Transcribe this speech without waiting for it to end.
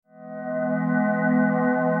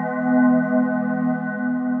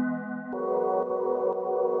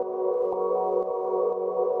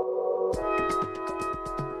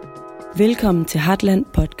Velkommen til Heartland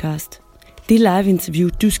Podcast. Det live-interview,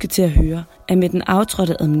 du skal til at høre, er med den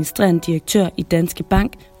aftrådte administrerende direktør i Danske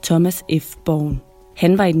Bank, Thomas F. Borgen.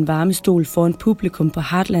 Han var i den varme stol foran publikum på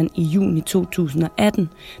Heartland i juni 2018,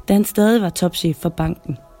 da han stadig var topchef for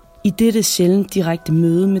banken. I dette sjældent direkte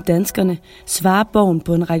møde med danskerne svarer Borgen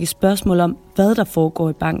på en række spørgsmål om, hvad der foregår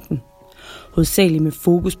i banken. Hovedsageligt med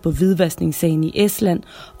fokus på hvidvaskningssagen i Estland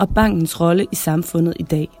og bankens rolle i samfundet i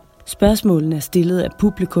dag. Spørgsmålene er stillet af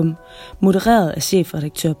publikum, modereret af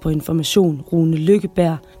chefredaktør på Information, Rune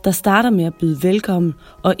Lykkeberg, der starter med at byde velkommen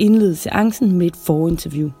og indlede seancen med et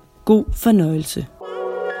forinterview. God fornøjelse.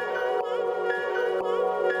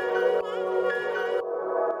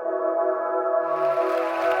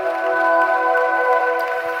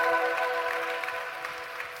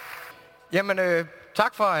 Jamen,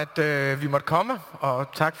 tak for, at vi måtte komme, og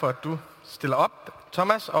tak for, at du stiller op,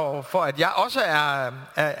 Thomas, og for, at jeg også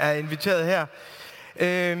er inviteret her.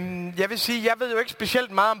 Jeg vil sige, jeg ved jo ikke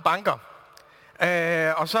specielt meget om banker.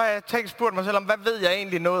 Og så har jeg spurgt mig selv om, hvad ved jeg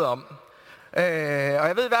egentlig noget om? Og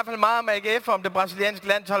jeg ved i hvert fald meget om AGF og om det brasilianske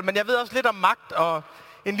landshold, men jeg ved også lidt om magt og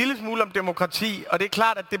en lille smule om demokrati. Og det er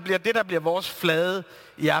klart, at det bliver det, der bliver vores flade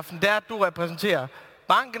i aften. Det er, at du repræsenterer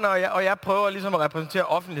banken, og jeg prøver ligesom at repræsentere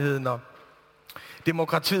offentligheden og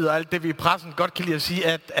demokratiet og alt det, vi i pressen godt kan lide at sige,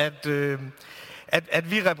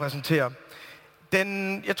 at vi repræsenterer.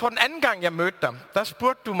 Jeg tror, den anden gang, jeg mødte dig, der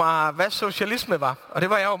spurgte du mig, hvad socialisme var. Og det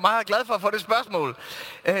var jeg jo meget glad for at få det spørgsmål.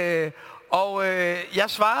 Jeg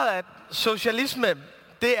svarede, at socialisme,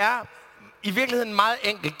 det er i virkeligheden meget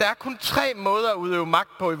enkelt. Der er kun 3 måder at udøve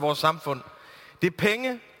magt på i vores samfund. Det er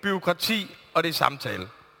penge, byråkrati og det er samtale.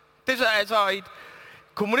 Det er så altså et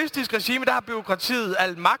kommunistisk regime, der har byråkratiet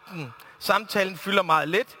al magten. Samtalen fylder meget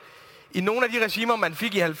lidt. I nogle af de regimer, man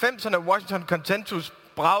fik i 90'erne, Washington Consensus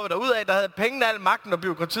bragede derud af, der havde pengene, al magten og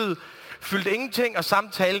byråkratiet fyldte ingenting, og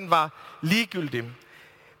samtalen var ligegyldig.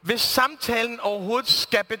 Hvis samtalen overhovedet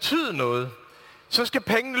skal betyde noget, så skal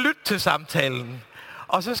pengene lytte til samtalen.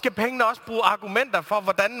 Og så skal pengene også bruge argumenter for,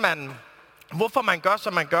 hvorfor man gør,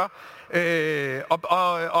 som man gør,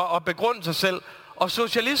 og begrunde sig selv. Og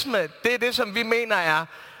socialisme, det er det, som vi mener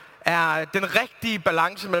er den rigtige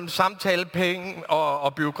balance mellem samtale, penge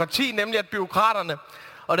og byråkrati, nemlig at byråkraterne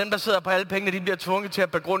og dem, der sidder på alle pengene, de bliver tvunget til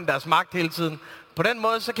at begrunde deres magt hele tiden. På den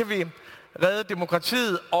måde, så kan vi redde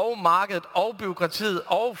demokratiet og markedet og byråkratiet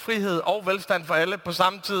og frihed og velstand for alle på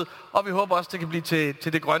samme tid, og vi håber også, det kan blive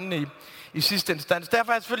til det grønne i sidste instans.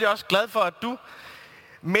 Derfor er jeg selvfølgelig også glad for, at du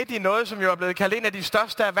midt i noget, som jo er blevet kaldt en af de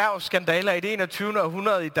største erhvervsskandaler i det 21.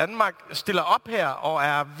 århundrede i Danmark, stiller op her og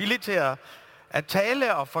er villig til at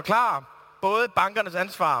tale og forklare både bankernes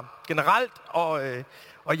ansvar generelt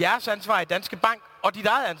og jeres ansvar i Danske Bank og dit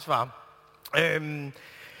eget ansvar.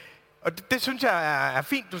 Og det synes jeg er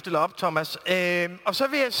fint, du stiller op, Thomas. Og så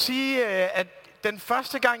vil jeg sige, at den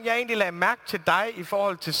første gang, jeg egentlig lagde mærke til dig i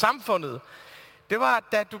forhold til samfundet, det var,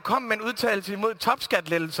 da du kom med en udtalelse imod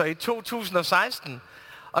topskatlettelser i 2016.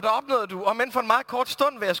 Og der opnåede du, om end for en meget kort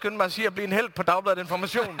stund, vil jeg skynde mig at sige, at blive en helt på Dagbladet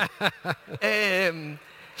Information.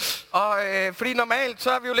 Fordi normalt,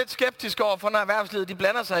 så er vi jo lidt skeptiske over for, når erhvervslivet de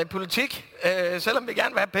blander sig i politik. Selvom vi gerne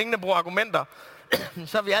vil have pengene bruge argumenter,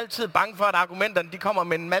 så er vi altid bange for, at argumenterne de kommer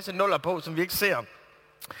med en masse nuller på, som vi ikke ser.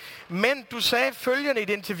 Men du sagde følgende i et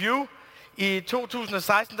interview i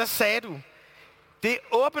 2016, der sagde du, det er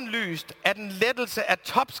åbenlyst, at en lettelse af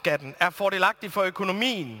topskatten er fordelagtig for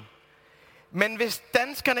økonomien. Men hvis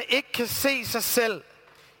danskerne ikke kan se sig selv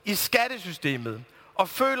i skattesystemet, og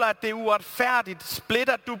føler, at det er uretfærdigt,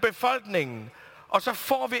 splitter du befolkningen, og så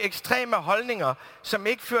får vi ekstreme holdninger, som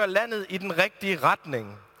ikke fører landet i den rigtige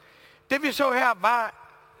retning. Det vi så her var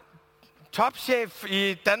topchef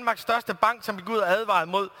i Danmarks største bank, som gik ud og advarede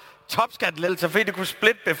mod topskattelettelser, fordi det kunne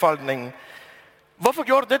splitte befolkningen. Hvorfor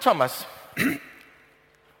gjorde du det, Thomas?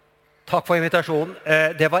 Tak for invitationen.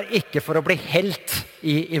 Det var ikke for at blive helt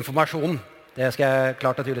i informationen. Det skal jeg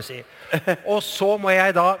klart og tydeligt si. Og så må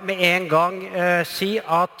jeg da med en gang si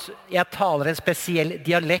at jeg taler en speciell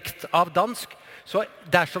dialekt av dansk. Så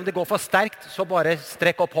dersom det går for stærkt, så bare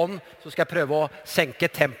strekk opp hånd, så skal jeg prøve at sænke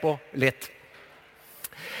tempo lidt.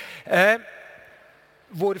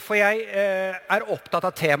 Hvorfor jeg er optaget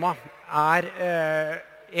af tema,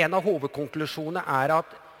 en av hovedkonklusionerne at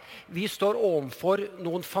vi står overfor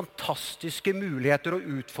nogle fantastiske muligheter og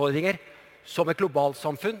udfordringer som et globalt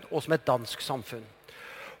samfund og som et dansk samfund.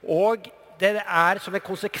 Og det som en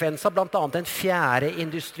konsekvens av blandt andet den 4.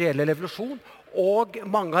 industrielle revolution og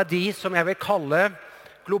mange av de som jeg vil kalle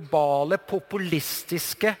globale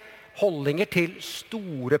populistiske holdninger til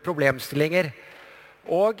store problemstillinger.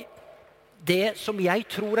 Og Det som jeg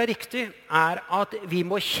tror riktig, at vi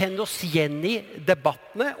må kjenne oss igjen i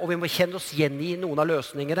debattene, og vi må kjenne oss igjen i noen av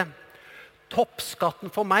løsningene. Toppskatten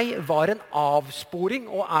for meg var en avsporing,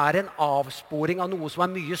 og en avsporing av noe som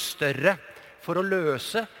mye større for å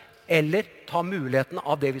løse eller ta muligheten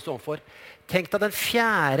av det vi står for. Tenk deg den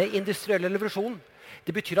 4. industrielle revolusjonen.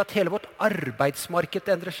 Det betyr at hele vårt arbeidsmarked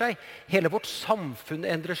endrer seg, hele vårt samfunn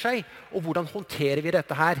endrer seg, og hvordan håndterer vi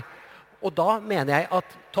dette her? Og da mener jeg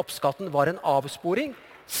at toppskatten var en avsporing,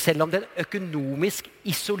 selv om den økonomisk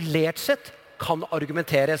isolert sett kan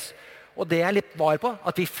argumenteres. Og det litt var på,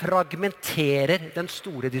 at vi fragmenterer den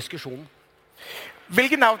store diskussionen.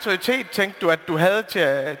 Hvilken autoritet tænkte du, at du havde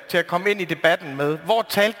til at komme ind i debatten med? Hvor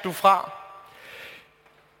talte du fra?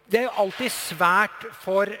 Det jo alltid svært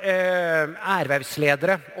for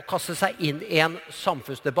erhvervsledere å kaste seg inn i en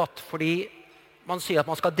samfunnsdebatt, fordi man sier at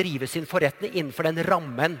man skal drive sin forretning innenfor den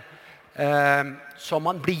rammen som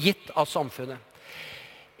man blir gitt av samfunnet.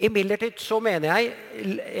 Imidlertid så mener jeg,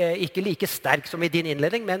 ikke like sterk som i din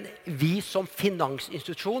innledning, men vi som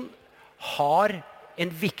finansinstitusjon har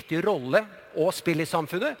en viktig rolle å spille i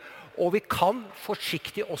samfunnet, og vi kan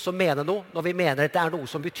forsiktig også mene noe når vi mener at det noe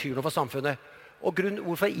som betyr noe for samfunnet. Og grunnen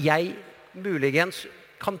hvorfor jeg muligens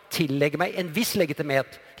kan tillegge meg en viss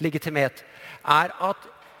legitimitet, at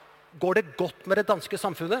går det godt med det danske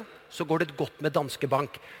samfunnet, så går det godt med Danske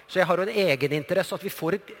Bank. Så jeg har jo en egen interesse at vi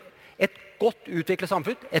får et godt utviklet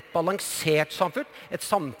samfunn, et balansert samfunn, et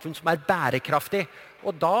samfunn som bærekraftig.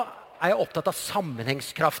 Og da jeg opptatt av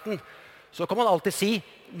sammenhengskraften. Så kan man alltid si,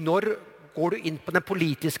 når går du inn på den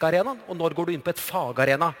politiske arenaen, og når går du inn på et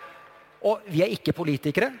fagarena? Og vi ikke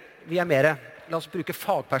politikere, vi mer, la oss bruke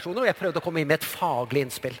fagpersoner, og jeg prøvde å komme inn med et faglig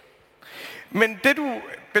innspill. Men det du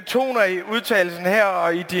betoner i udtalelsen her,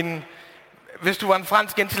 og i din, hvis du var en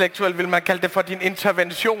fransk intellektuel, vil man kalde det for din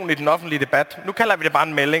intervention i den offentlige debat. Nu kalder vi det bare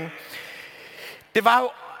en melding. Det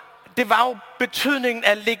var jo betydningen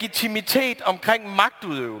af legitimitet omkring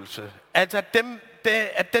magtudøvelse. Altså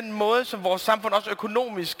at den måde, som vores samfund også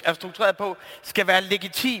økonomisk struktureret på, skal være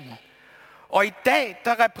legitim. Og i dag,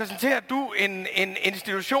 der repræsenterer du en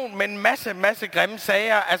institution med en masse grimme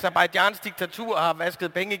sager. Aserbajdsjans diktatur har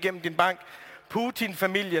vasket penge igennem din bank.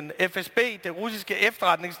 Putin-familien, FSB, det russiske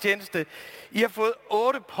efterretningstjeneste. I har fået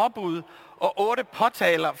 8 påbud og 8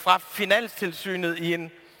 påtaler fra Finanstilsynet i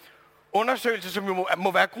en undersøgelse, som jo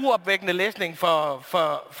må være gruopvækkende læsning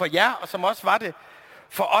for jer, og som også var det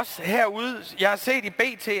for os herude. Jeg har set i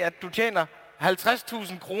BT, at du tjener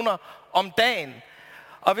 50.000 kroner om dagen.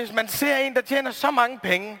 Og hvis man ser en, der tjener så mange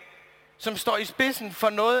penge, som står i spidsen for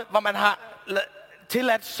noget, hvor man har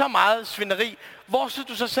tilladt så meget svineri, hvor synes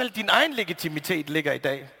du så selv, din egen legitimitet ligger i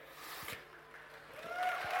dag?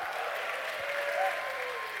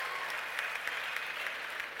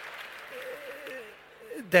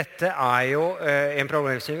 Dette jo en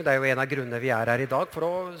problemstilling, det jo en av grunnene vi her i dag, for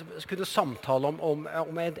å kunne samtale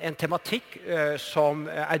om en tematikk som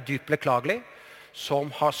dypt beklagelig,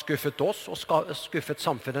 som har skuffet oss og skuffet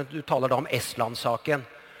samfunnet. Du taler da om Estland-saken,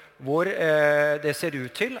 hvor det ser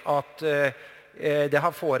ut til at det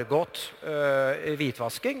har foregått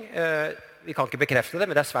hvitvasking. Vi kan ikke bekrefte det,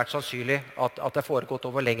 men det svært sannsynlig at det har foregått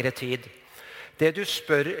over lengre tid. Det du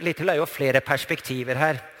spør litt til jo flere perspektiver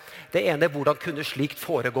her. Det ene hvordan kunne slikt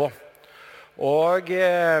foregå. Og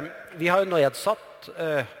vi har jo nedsatt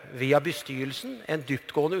via bestyrelsen en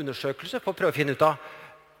dyptgående undersøkelse for å prøve å finne ut av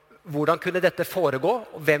hvordan kunne dette foregå,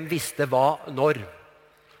 og hvem visste hva når.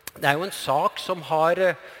 Det jo en sak som har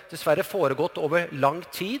dessverre foregått over lang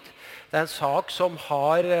tid. Det en sak som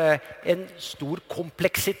har en stor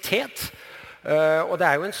kompleksitet. Og det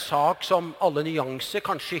jo en sak som alle nyanser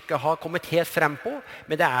kanskje ikke har kommet helt frem på,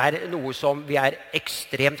 men det noe som vi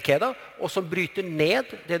ekstremt ked av, og som bryter ned,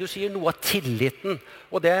 det du sier, noe av tilliten.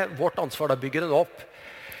 Og det vårt ansvar å bygge den opp.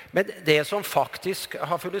 Men det som faktisk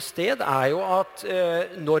har funnet sted, jo at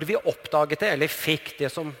når vi oppdaget det, eller fikk det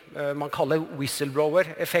som man kaller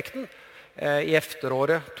whistleblower-effekten, i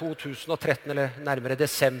efteråret 2013, eller nærmere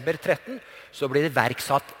desember 2013, så ble det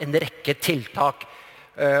verksatt en rekke tiltak,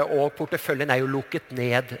 og porteføljen jo lukket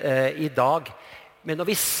ned i dag. Men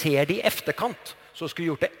når vi ser det i efterkant, så skulle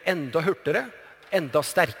vi gjort det enda hurtigere, enda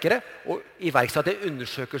sterkere, og iverksatt en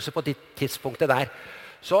undersøkelse på det tidspunktet der.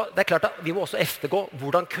 Så det klart at vi må også eftergå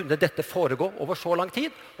hvordan kunne dette foregå over så lang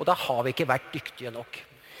tid, og da har vi ikke vært dyktige nok.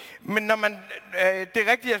 Men når man, det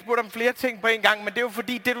rigtigt, jeg spurgte om flere ting på en gang, men det jo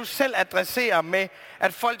fordi, det du selv adresserer med,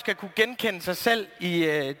 at folk skal kunne genkende sig selv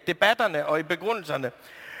i debatterne og i begrundelserne.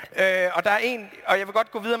 Og der en, og jeg vil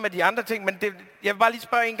godt gå videre med de andre ting, men jeg vil bare lige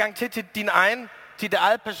spørge en gang til dit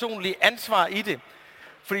eget personlige ansvar i det.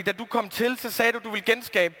 Fordi da du kom til, så sagde du ville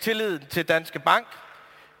genskabe tilliden til Danske Bank.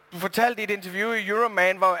 Du fortalte i et interview i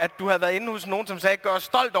Euroman, hvor at du havde været inde hos nogen, som sagde, gør os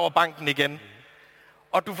stolt over banken igen.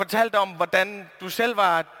 Og du fortalte om, hvordan du selv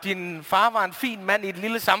din far var en fin mand i et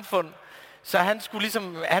lille samfund, så han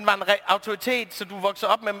var en autoritet, så du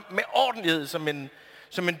voksede op med ordentlighed som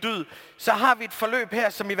en dyd. Så har vi et forløb her,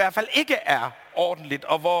 som i hvert fald ikke er ordentligt,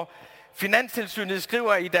 og hvor Finanstilsynet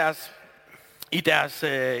skriver i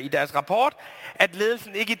deres rapport, at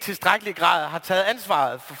ledelsen ikke i tilstrækkelig grad har taget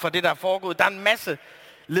ansvaret for det, der er foregået. Der er en masse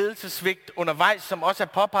ledelsesvigt undervejs, som også er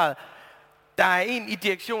påpeget. Der er en i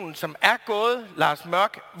direktionen, som er gået, Lars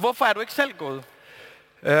Mørk. Hvorfor er du ikke selv gået?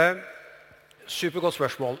 Supergodt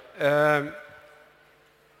spørsmål. Her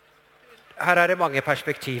er det mange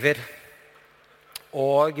perspektiver.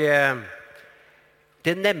 Og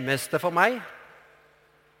det nemmeste for meg,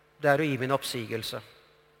 det er å gi min oppsigelse.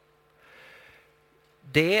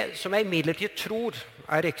 Det som jeg imidlertid tror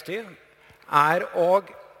er riktig, er å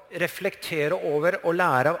reflektere over og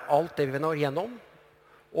lære av alt det vi når gjennom,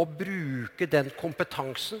 og bruke den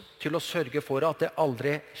kompetansen til å sørge for at det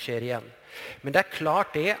aldri skjer igjen. Men det er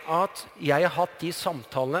klart det at jeg har hatt de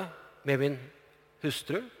samtalene med min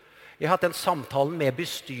hustru, jeg har hatt den samtalen med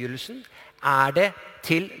bestyrelsen. Er det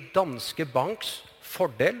til Danske Banks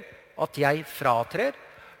fordel at jeg fratrer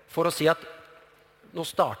for å si at nå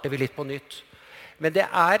starter vi litt på nytt? Men det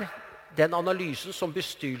er den analysen som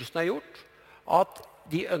bestyrelsen har gjort, at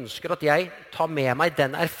de ønsker at jeg tar med meg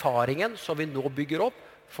den erfaringen som vi nå bygger opp,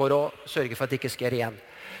 for å sørge for at det ikke skjer igjen.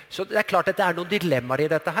 Så det er klart at det er noen dilemmaer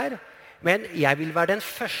i dette her, men jeg vil være den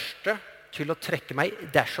første til å trekke meg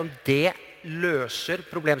dersom det løser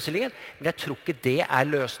problemstillingen, men jeg tror ikke det er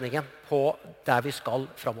løsningen på der vi skal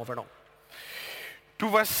fremover nå. Du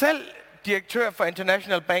var selv direktør for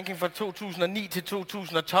International Banking fra 2009 til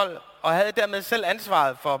 2012, og havde dermed selv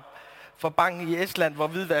ansvaret for banken i Estland, hvor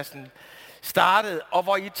hvidvasken startede, og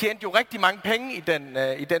hvor I tjente jo rigtig mange penge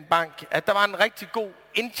i den bank. At der var en rigtig god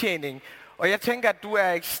indtjening, og jeg tænker, at du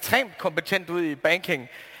er ekstremt kompetent ude i banking.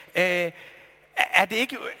 Er det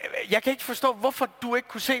ikke, jeg kan ikke forstå, hvorfor du ikke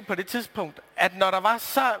kunne se på det tidspunkt, at når der var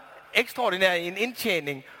så ekstraordinær en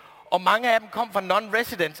indtjening, og mange af dem kom fra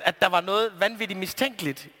non-residents, at der var noget vanvittigt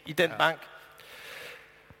mistænkeligt i den bank.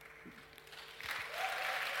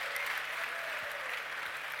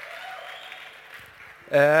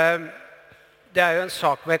 Det er jo en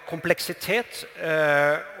sak med kompleksitet,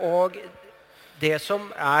 og det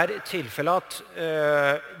som er tilfellet at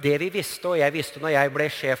det vi visste, og jeg visste når jeg ble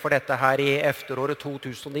sjef for dette her i efteråret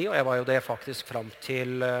 2009, og jeg var jo det faktisk frem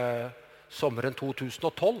til sommeren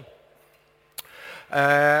 2012,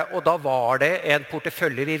 og da var det en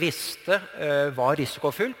portefølje vi visste var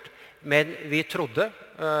risikofullt, men vi trodde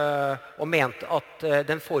og mente at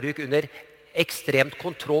den foregikk under ekstremt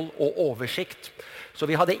kontroll og oversikt. Så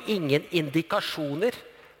vi hadde ingen indikasjoner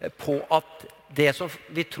på at det som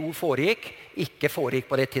vi tror foregikk, ikke foregikk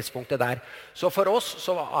på det tidspunktet der. Så for oss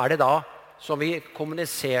så er det da, som vi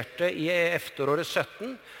kommuniserte i efteråret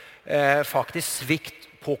 17, faktisk svikt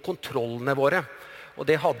på kontrollene våre. Og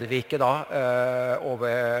det hadde vi ikke da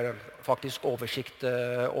faktisk oversikt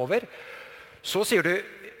over. Så sier du,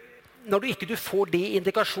 når du ikke får de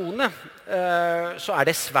indikasjonene, så er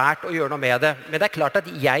det svært å gjøre noe med det. Men det er klart at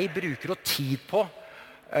jeg bruker tid på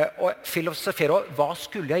å filosofere over hva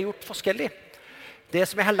skulle jeg gjort forskjellig. Det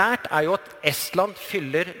som jeg har lært er jo at Estland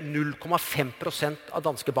fyller 0,5% av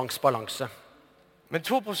Danske Banks balanse. Men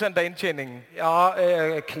 2% av inntjeningen? Ja,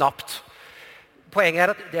 knapt. Poenget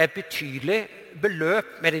er at det er et betydelig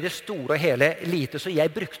beløp, men i det store og hele lite, så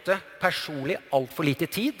jeg brukte personlig alt for lite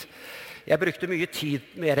tid. Jeg brukte mye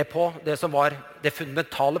tid mer på det som var det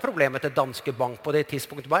fundamentale problemet til Danske Bank på det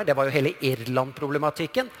tidspunktet. Det var jo hele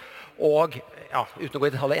Irland-problematikken, og ja, uten å gå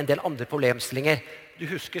i detalj, en del andre problemstillinger. Du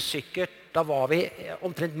husker sikkert, da var vi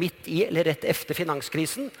omtrent midt i, eller rett efter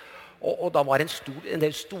finanskrisen, og da var det en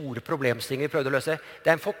del store problemstillinger vi prøvde å løse. Det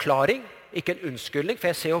er en forklaring, ikke en unnskyldning, for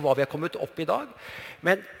jeg ser jo hva vi har kommet opp i dag.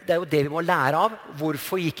 Men det er jo det vi må lære av.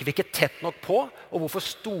 Hvorfor gikk vi ikke tett nok på, og hvorfor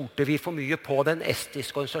stolte vi for mye på den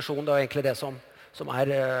estiske organisasjonen? Det er egentlig det som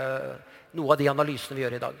er noe av de analysene vi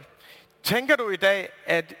gjør i dag. Tænker du i dag,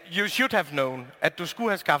 at you should have known, at du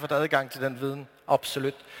skulle have skaffet adgang til den viden?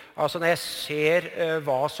 Absolutt. Altså når jeg ser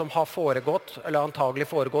hva som har foregått, eller antagelig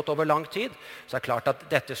foregått over lang tid, så er det klart at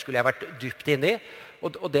dette skulle jeg vært dypt inne i,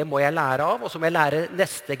 og det må jeg lære av, og så må jeg lære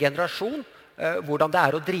neste generasjon hvordan det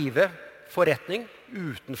er å drive forretning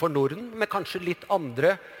utenfor Norden, med kanskje litt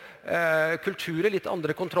andre kulturer, litt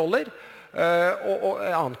andre kontroller, og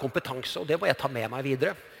annen kompetanse, og det må jeg ta med meg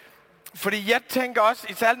videre. Fordi jeg tænker også,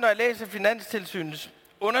 især når jeg læser Finanstilsynets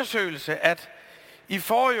undersøgelse, at I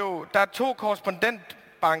får jo, der er 2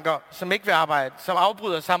 netbanker, som ikke vil arbejde, som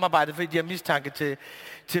afbryder samarbejdet, fordi de har mistanke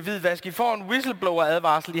til hvidvask. I får en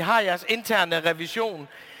whistleblower-advarsel. I har jeres interne revision.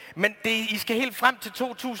 Men I skal helt frem til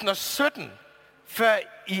 2017, før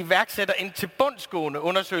I iværksætter en tilbundsgående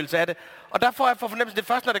undersøgelse af det. Og der får jeg for fornemmelsen, det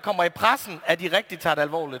først, når det kommer i pressen, at de rigtig tager det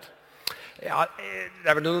alvorligt. Ja,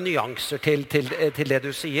 det vel noen nyanser til det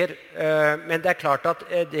du sier. Men det klart at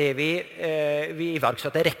det vi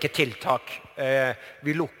iverksatte en rekke tiltak.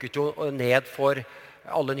 Vi lukket jo ned for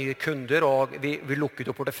alle nye kunder, og vi lukket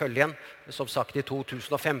jo porteføljen, som sagt, i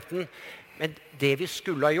 2015. Men det vi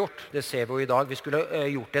skulle ha gjort, det ser vi jo i dag, vi skulle ha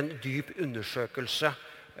gjort en dyp undersøkelse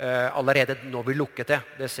allerede når vi lukket det.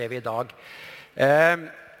 Det ser vi i dag.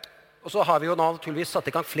 Og så har vi jo naturligvis satt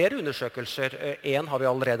i gang flere undersøkelser. En har vi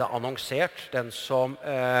allerede annonsert, den som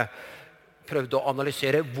prøvde å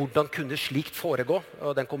analysere hvordan kunne slikt foregå.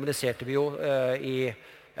 Og den kommuniserte vi jo i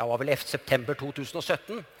september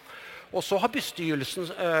 2017. Og så har bestyrelsen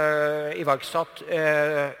iverksatt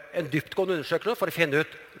en dyptgående undersøkelse for å finne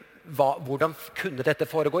ut hvordan kunne dette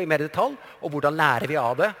foregå i mer detalj, og hvordan lærer vi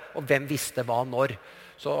av det, og hvem visste hva når.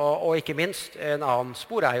 Og ikke minst, en annen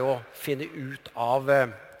spor er jo å finne ut av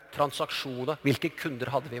transaksjoner, hvilke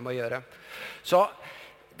kunder hadde vi med å gjøre. Så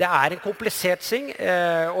det en komplisert ting,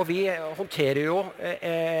 og vi håndterer jo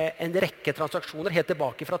en rekke transaksjoner helt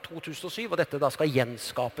tilbake fra 2007, og dette da skal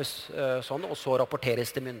gjenskapes sånn, og så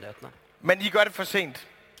rapporteres til myndighetene. Men I gør det for sent?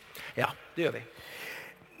 Ja, det gjør vi.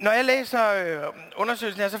 Når jeg læser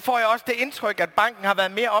undersøgelsen her, så får jeg også det indtryk, at banken har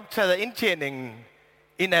været mere optaget af indtjeningen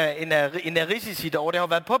end af risici derovre. Det har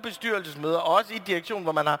været på bestyrelsesmøder, og også i direktionen,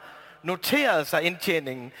 hvor man har noteret sig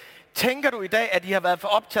indtjeningen. Tænker du i dag, at I har været for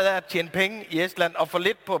optaget af at tjene penge i Estland, og for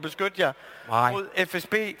lidt på at beskytte jer mod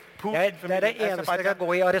FSB, Putin? Det det eneste jeg kan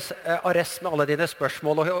gå i arrest med alle dine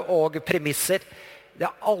spørsmål og premisser. Det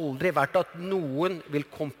har aldri vært at noen vil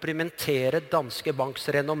komplimentere Danske Banks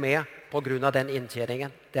renommé på grunn av den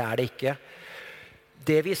inntjeningen. Det det ikke.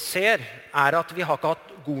 Det vi ser at vi har ikke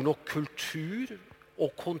hatt god nok kultur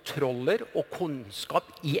og kontroller og kunnskap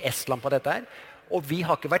i Estland på dette her. Og vi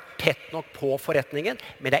har ikke vært tett nok på forretningen,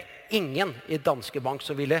 men det ingen i Danske Bank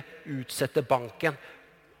som ville utsette banken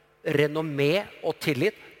renommé og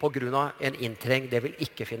tillit på grunn av en inntreng. Det vil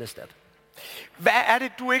ikke finne sted. Hvad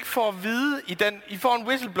det, du ikke får at vide i den? I får en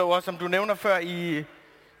whistleblower, som du nævner før, i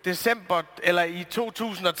december eller i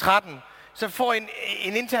 2013. Så får en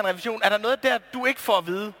intern revision. Der noget der, du ikke får at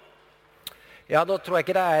vide? Ja, nå tror jeg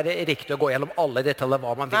ikke det riktig å gå gjennom alle detaljer,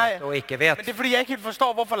 hva man vet og ikke vet. Men det fordi jeg ikke helt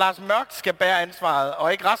forstår, hvorfor Lars Mørk skal bære ansvaret,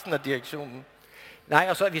 og ikke resten av direksjonen. Nei,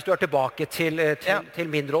 altså, hvis du tilbake til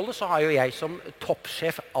min rolle, så har jo jeg som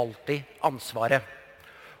toppsjef alltid ansvaret.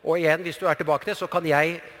 Og igjen, hvis du tilbake til, så kan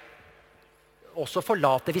jeg også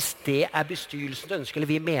forlate hvis det bestyrelsens ønske, eller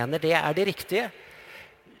vi mener det det riktige.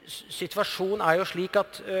 Situasjonen jo slik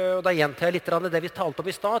at, og da gjentar jeg litt det vi talte om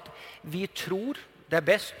i stad, vi tror det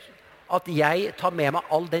best at jeg tar med meg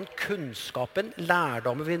all den kunnskapen,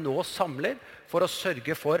 lærdommen vi nå samler, for å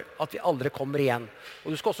sørge for at vi aldri kommer igjen.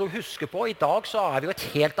 Og du skal også huske på, i dag så vi jo et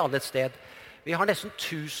helt annet sted. Vi har nesten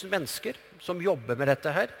 1000 mennesker som jobber med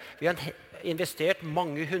dette her. Vi har investert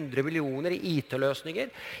mange 100 millioner i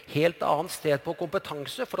IT-løsninger, helt annet sted på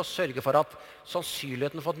kompetanse, for å sørge for at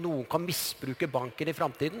sannsynligheten for at noen kan misbruke banken i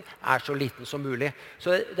fremtiden så liten som mulig.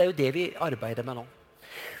 Så det jo det vi arbeider med nå.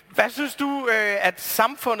 Hvad synes du, at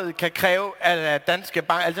samfundet kan kræve af Danske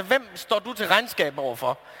Bank? Altså, hvem står du til regnskab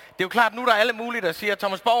overfor? Det jo klart, nu der alle mulige, der siger, at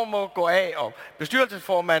Thomas Borg må gå af, og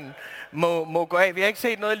bestyrelsesformanden må gå af. Vi har ikke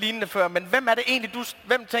set noget lignende før, men hvem det egentlig,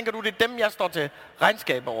 hvem tænker du, det dem, jeg står til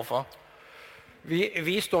regnskab overfor?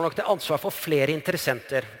 Vi står nok til ansvar for flere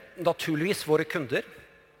interessenter. Naturligvis våre kunder.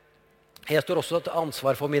 Jeg står også til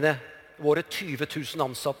ansvar for våre 20 000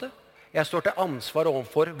 ansatte. Jeg står til ansvar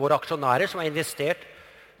overfor våre aksjonærer som har investert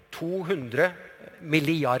 200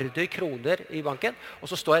 milliarder kroner i banken. Og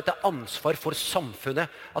så står jeg til ansvar for samfunnet.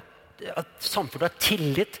 At samfunnet har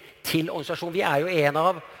tillit til organisasjonen. Vi jo en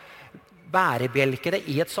av bærebjelkene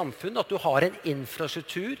i et samfunn. At du har en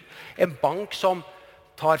infrastruktur, en bank som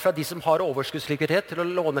tar fra de som har overskuddslikviditet til å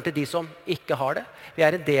låne til de som ikke har det. Vi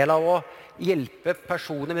en del av å hjelpe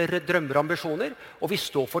personer med drømmer og ambisjoner, og vi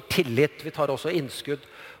står for tillit. Vi tar også innskudd.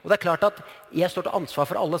 Og det klart at jeg står til ansvar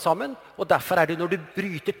for alle sammen, og derfor det når du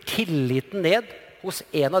bryter tilliten ned hos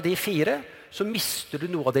en av de 4, så mister du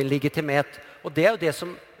noe av din legitimitet. Og det jo det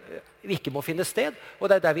som vi ikke må finne sted, og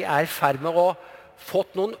det der vi i ferd med å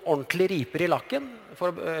fått noen ordentlige riper i lakken,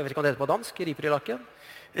 jeg vet ikke om det heter på dansk, riper i lakken?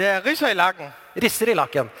 Ja, risser i lakken. Risser i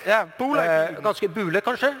lakken. Ja, buler. Ganske bule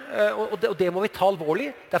kanskje, og det må vi ta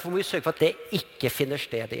alvorlig. Derfor må vi sørge for at det ikke finner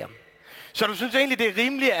sted igjen. Så du synes egentlig, det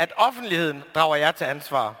rimeligt, at offentligheden drager jer til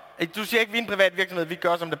ansvar? Du siger ikke, vi er en privat virksomhed, vi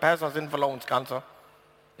gør, som det passer os inden for lovens grænser.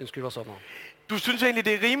 Undskyld, hvad så nå? Du synes egentlig,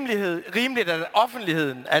 det er rimeligt, at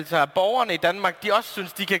offentligheden, altså borgerne i Danmark, de også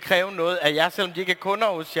synes, de kan kræve noget af jer, selvom de ikke er kunder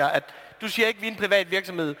hos jer. At du siger ikke, vi er en privat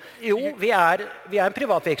virksomhed. Jo, vi er en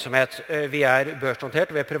privat virksomhet. Vi er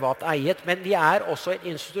børsnotert, vi er privat eiet, men vi er også en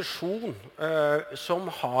institusjon som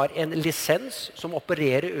har en lisens, som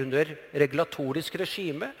opererer under regulatorisk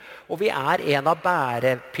regime, og vi er en av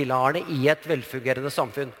bærepilarene i et velfungerende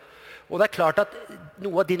samfunn. Og det er klart at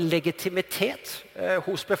noe av din legitimitet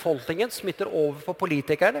hos befolkningen smitter over på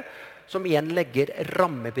politikerne, som igjen legger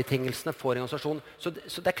rammebetingelsene for organisasjonen. Så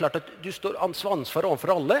det er klart at du står ansvar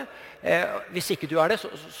overfor alle. Hvis ikke du er det,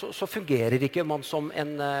 så fungerer ikke man som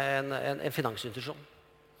en finansinstitusjon.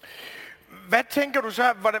 Hvad tænker du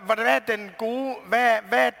så, hvad er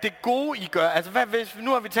det gode, I gør? Altså,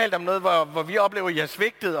 nu har vi talt om noget, hvor vi oplever, at I har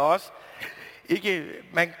svigtet også.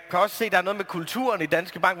 Man kan også se, at der er noget med kulturen i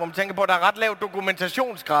Danske Bank, hvor man tænker på, at der er ret lav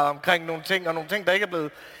dokumentationsgrad omkring nogle ting, og nogle ting, der ikke er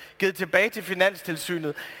blevet givet tilbage til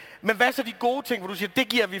Finanstilsynet. Men hvad er så de gode ting, hvor du siger, det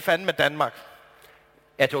giver vi fandme Danmark?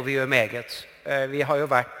 Jeg tror, vi gjør meget. Vi har jo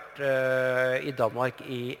vært i Danmark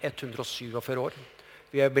i 147 år.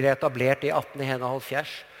 Vi har blitt etablert i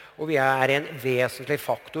 1871, og vi er en vesentlig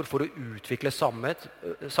faktor for å utvikle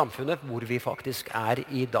samfunnet hvor vi faktisk er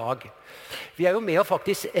i dag. Vi er jo med å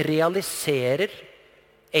faktisk realisere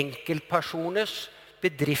enkeltpersoners,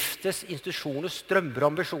 bedrifters, institusjoners drømmer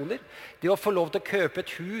og ambisjoner. Det å få lov til å kjøpe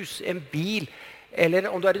et hus, en bil, eller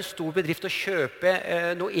om du er en stor bedrift å kjøpe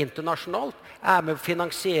noe internasjonalt, er med å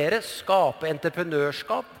finansiere, skape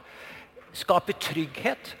entreprenørskap, skape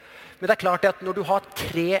trygghet. Men det er klart at når du har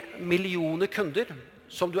 3 millioner kunder,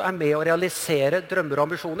 som du er med å realisere drømmer og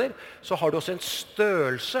ambisjoner, så har du også en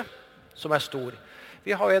størrelse som er stor.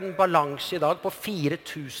 Vi har en balanse i dag på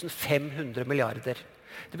 4.500 milliarder.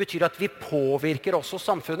 Det betyr at vi påvirker også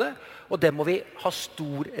samfunnet, og det må vi ha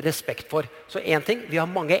stor respekt for. Så en ting, vi har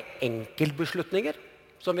mange enkeltbeslutninger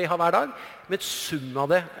som vi har hver dag, men summen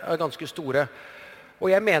av det er ganske store.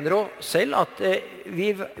 Og jeg mener jo selv at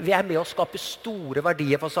vi er med å skape store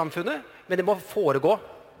verdier for samfunnet, men det må foregå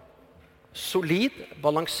solid,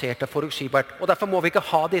 balansert og forutsigbart. Og derfor må vi ikke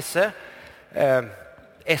ha disse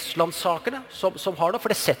Estland-sakene som har det, for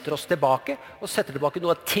det setter oss tilbake, og setter tilbake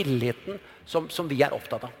noe av tilliten som vi er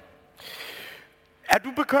opptatt av. Er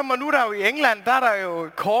du bekymret? Nu der jo i England, der er der jo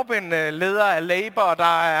Corbyn, leder af Labour, og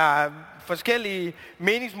der er forskellige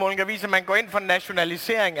meningsmålinger, viser, at man går ind for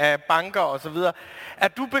nationalisering af banker osv. Er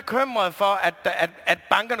du bekymret for, at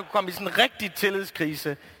bankerne kunne komme i sådan en rigtig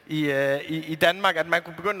tillidskrise i Danmark, at man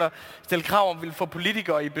kunne begynde at stille krav om, at ville få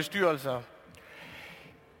politikere i bestyrelser?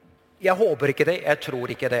 Jeg håper ikke det, jeg tror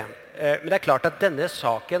ikke det. Men det er klart at denne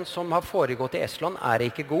saken som har foregått i Estland er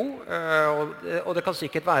ikke god, og det kan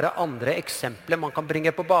sikkert være andre eksempler man kan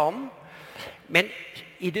bringe på banen. Men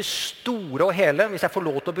i det store og hele, hvis jeg får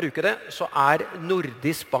lov til å bruke det, så er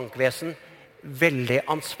nordisk bankvesen veldig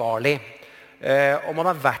ansvarlig. Og man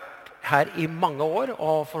har vært her i mange år,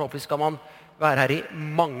 og forhåpentlig skal man være her i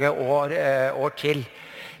mange år til.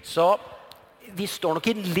 Så vi står nok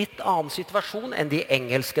i en litt annen situasjon enn de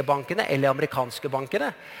engelske bankene eller amerikanske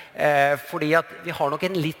bankene, fordi at vi har nok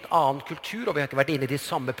en litt annen kultur, og vi har ikke vært inne i de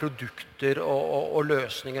samme produkter og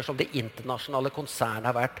løsninger som det internasjonale konsernet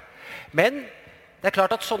har vært. Men det er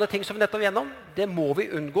klart at sånne ting som vi nettopp gjennom, det må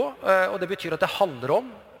vi unngå, og det betyr at det handler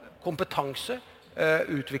om kompetanse,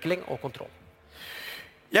 utvikling og kontroll.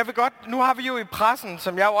 Jeg vil godt, nu har vi jo i pressen,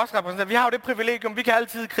 som jeg jo også repræsenterer, vi har jo det privilegium, vi kan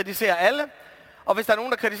altid kritisere alle, og hvis der er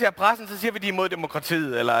nogen, der kritiserer pressen, så siger vi, de er imod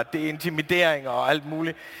demokratiet, eller at det er intimidering og alt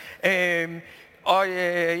muligt.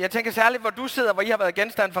 Jeg tænker særligt, hvor du sidder, hvor I har været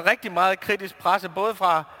genstand for rigtig meget kritisk presse, både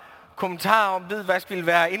fra kommentarer om hvidvask ville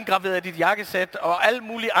være indgraveret i dit jakkesæt, og alle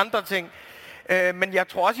mulige andre ting. Men jeg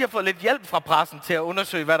tror også, I har fået lidt hjælp fra pressen til at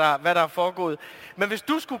undersøge, hvad der er foregået. Men hvis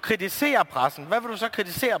du skulle kritisere pressen, hvad vil du så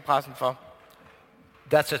kritisere pressen for?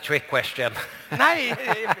 That's a trick question. Nej,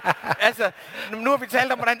 altså, nu har vi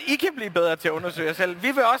talt om, hvordan I kan blive bedre til at undersøge jer selv.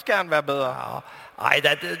 Vi vil også gerne være bedre. Nej,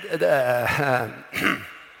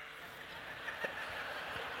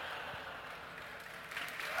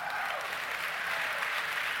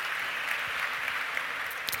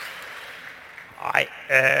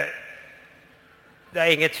 det er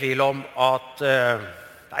ingen tvil om at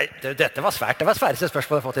nei, dette var svært. Det var sværeste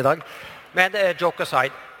spørsmål jeg har fått i dag. Men joke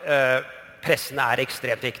aside, pressen er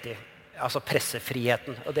ekstremt viktig. Altså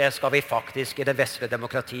pressefriheten. Og det skal vi faktisk i det vestlige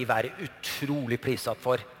demokrati være utrolig prissatt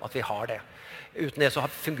for at vi har det. Uten det så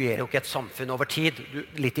fungerer jo ikke et samfunn over tid.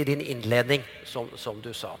 Litt i din innledning, som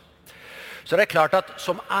du sa. Så det er klart at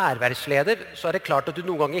som ærverksleder så er det klart at du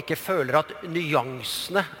noen ganger ikke føler at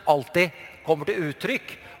nyansene alltid kommer til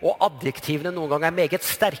uttrykk. og adjektivene noen ganger meget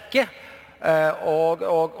sterke, og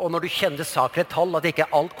når du kjenner saklige tall, at ikke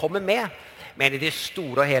alt kommer med. Men i det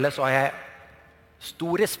store og hele så har jeg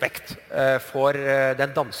stor respekt for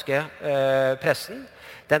den danske pressen.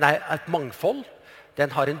 Den et mangfold,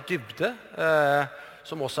 den har en dybde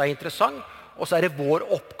som også interessant, og så det vår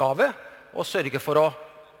oppgave å sørge for å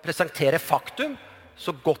presentere faktum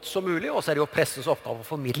så godt som mulig, og så det jo pressens oppgave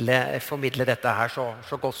å formidle dette her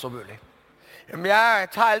så godt som mulig. Jamen, jeg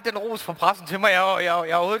tager alt den ros fra pressen til mig, jeg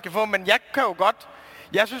overhovedet kan få, men jeg kan jo godt,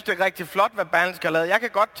 jeg synes det rigtig flot, hvad Berlingske har lavet. Jeg kan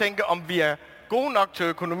godt tænke, om vi gode nok til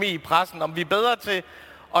økonomi i pressen, om vi bedre til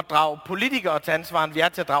at drage politikere til ansvar, end vi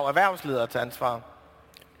til at drage erhvervsledere til ansvar.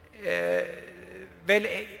 Vel,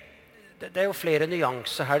 det jo flere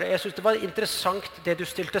nyanser her. Jeg synes det var interessant det du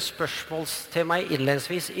stilte spørsmål til meg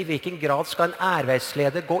innledningsvis. I hvilken grad skal en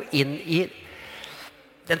arbeidsleder gå inn i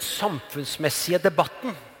den samfunnsmessige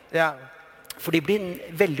debatten? Ja. For det blir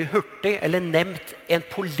veldig hurtig eller nevnt en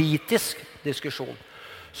politisk diskusjon.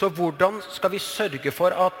 Så hvordan skal vi sørge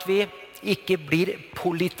for at vi ikke blir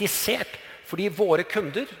politisert? Fordi våre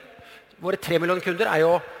kunder, våre 3 millioner kunder,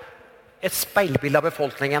 jo et speilbilde av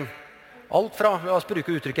befolkningen. Alt fra, la oss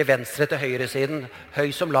bruke uttrykket venstre til høyresiden,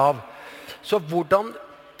 høy som lav. Så hvordan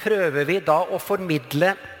prøver vi da å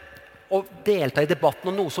formidle og delta i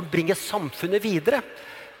debatten om noe som bringer samfunnet videre?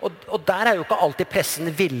 Og der jo ikke alltid pressen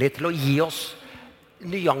villig til å gi oss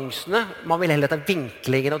nyansene. Man vil heller ta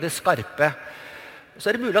vinklingen og det skarpe. Så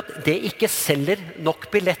det mulig at det ikke selger nok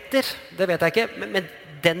billetter. Det vet jeg ikke. Men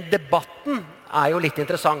den debatten jo litt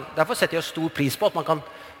interessant. Derfor setter jeg stor pris på at man kan,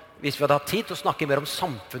 hvis vi hadde hatt tid, til å snakke mer om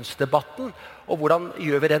samfunnsdebatten, og hvordan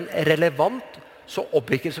gjør vi den relevant, så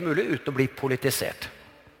objektivt som mulig, uten å bli politisert.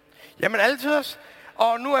 Jamen altid også.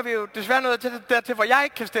 Og nu vi jo desværre nået dertil, hvor jeg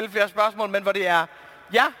ikke kan stille flere spørsmål, men hvor det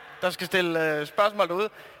ja, der skal stille spørsmål derude.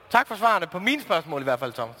 Tak for svarene på mine spørsmål i hvert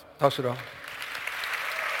fald, Thomas. Tak skal du ha.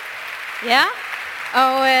 Ja,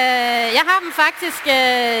 og jeg har dem faktisk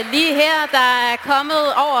lige her. Der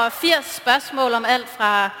kommet over 80 spørsmål om alt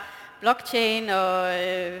fra blockchain og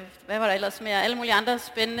hvad var der ellers mere? Alle mulige andre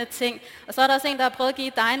spændende ting. Og så der også en, der har prøvet at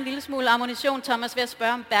give dig en lille smule ammunition, Thomas, ved at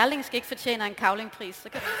spørge, om Berlingske ikke fortjener en Cavlingpris. Så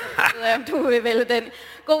kan du vide, om du vil vælge den.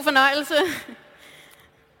 God fornøjelse.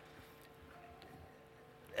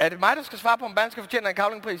 Det mig, der skal svare på, om Berlingske fortjener en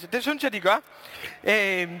Cavlingpris? Det synes jeg, de gør.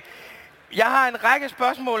 Jeg har en række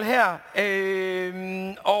spørgsmål her,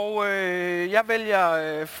 og jeg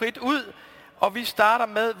vælger frit ud. Og vi starter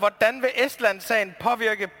med, hvordan vil Estland-sagen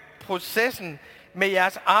påvirke processen med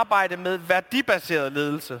jeres arbejde med værdibaseret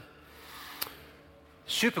ledelse?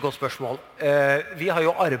 Supergodt spørsmål. Vi har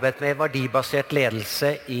jo arbeidet med verdibasert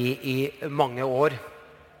ledelse i mange år.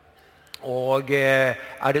 Og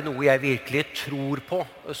det noe jeg virkelig tror på,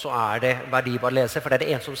 så det verdibasert ledelse, for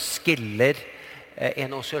det en som skiller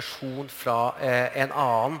en assosiasjon fra en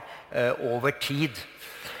annen over tid.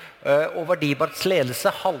 Og verdibasert ledelse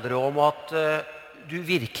handler om at du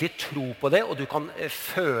virkelig tror på det, og du kan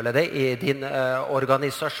føle det i din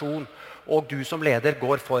organisasjon, og du som leder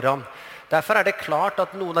går foran. Derfor det klart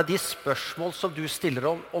at noen av de spørsmål som du stiller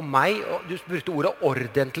om meg, og du brukte ordet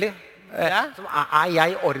ordentlig, som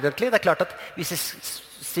jeg ordentlig? Det klart at hvis jeg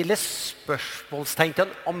stiller spørsmålstegn til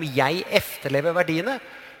om jeg efterlever verdiene,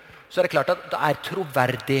 så det klart at da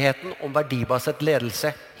troverdigheten om verdibasert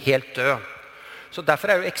ledelse helt død. Så derfor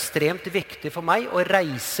det jo ekstremt viktig for meg å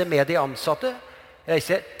reise med de ansatte,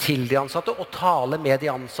 reise til de ansatte og tale med de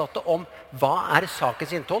ansatte om hva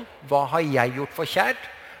sakens innhold, hva har jeg gjort forkjært,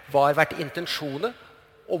 hva har vært intensjoner,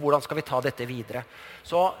 og hvordan skal vi ta dette videre.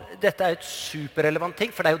 Så dette et superrelevant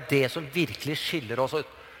ting, for det jo det som virkelig skiller oss.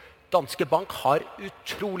 Danske Bank har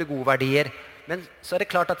utrolig gode verdier, men så det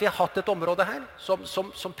klart at vi har hatt et område her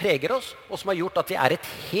som preger oss, og som har gjort at vi et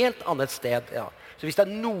helt annet sted. Ja. Så hvis det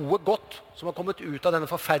noe godt som har kommet ut av denne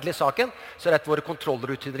forferdelige saken, så det at våre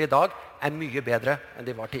kontrollrutiner i dag mye bedre enn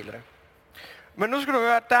de var tidligere. Men nu skal du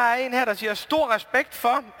høre, at der en her, der siger stor respekt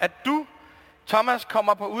for, at du, Thomas,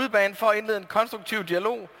 kommer på udebane for at indlede en konstruktiv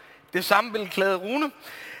dialog. Det samme vil klæde Rune.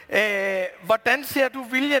 Hvordan ser du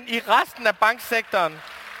viljen i resten af banksektoren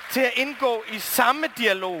til at indgå i samme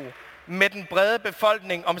dialog med den brede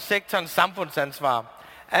befolkning om sektorens samfundsansvar?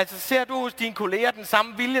 Altså ser du hos dine kolleger den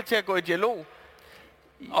samme vilje til at gå i dialog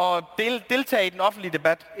og deltage i den offentlige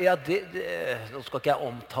debat? Ja, nå skal ikke jeg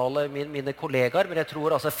omtale mine kollegaer, men jeg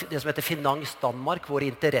tror altså det som heter Finans Danmark, vår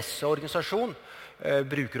interesseorganisasjon,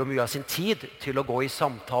 bruker mye av sin tid til å gå i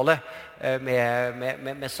samtale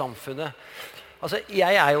med samfunnet. Altså,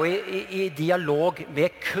 jeg jo i dialog med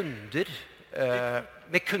kunder.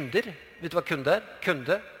 Vet du hva kunde er?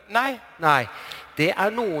 Kunde? Nei. Det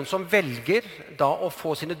noen som velger da å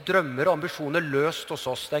få sine drømmer og ambisjoner løst hos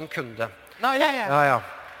oss, den kunde. Ja.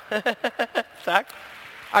 Tak.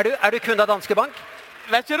 Er du kunde av Danske Bank?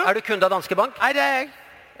 Hvad siger du? Er du kunde av Danske Bank? Nej, det er jeg ikke.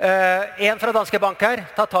 En fra Danske Bank her,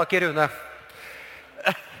 ta tak i Rune.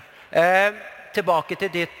 Tilbake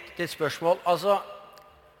til ditt spørsmål. Altså,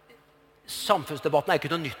 samfunnsdebatten ikke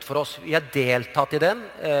noe nytt for oss. Vi har deltatt i den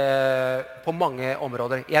på mange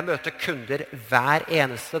områder. Jeg møter kunder hver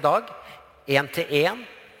eneste dag, 1-til-1,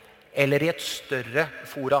 eller i et større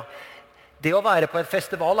fora. Det å være på en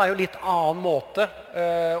festival jo litt annen måte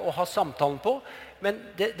å ha samtalen på, men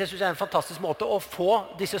det synes jeg en fantastisk måte å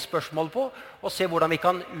få disse spørsmål på, og se hvordan vi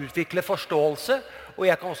kan utvikle forståelse, og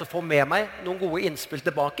jeg kan også få med meg noen gode innspill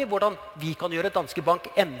tilbake, hvordan vi kan gjøre Danske Bank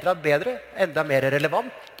enda bedre, enda mer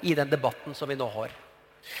relevant i den debatten som vi nå har.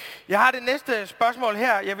 Jeg har det næste spørgsmål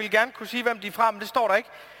her. Jeg vil gerne kunne sige, hvem de er fra, men det står der ikke.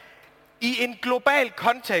 I en global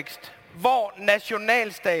kontekst, hvor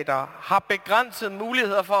nationalstater har begrænset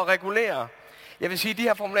muligheder for at regulere, jeg vil sige, de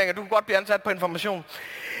her formuleringer, du kan godt blive ansat på information.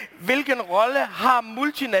 Hvilken rolle har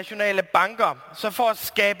multinationale banker så for at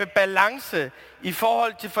skabe balance i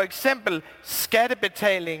forhold til for eksempel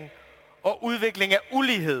skattebetaling og udvikling af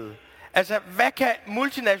ulighed? Altså, hvad kan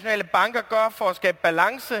multinationale banker gøre for at skabe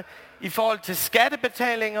balance i forhold til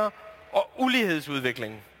skattebetalinger og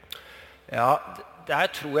ulighedsudvikling? Ja, der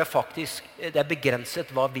tror jeg faktisk det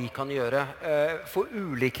begrenset hva vi kan gjøre. For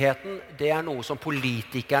ulikheten, det noe som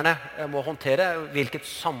politikerne må håndtere, hvilket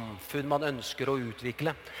samfunn man ønsker å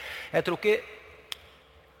utvikle. Jeg tror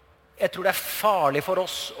det farlig for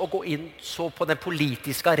oss å gå inn så på den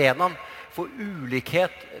politiske arenaen, for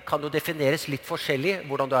ulikhet kan jo defineres litt forskjellig,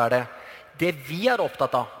 hvordan du det. Det vi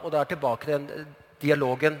opptatt av, og det tilbake til den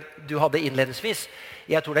dialogen du hadde innledningsvis,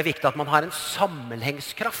 jeg tror det viktig at man har en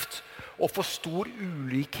sammenhengskraft, og for stor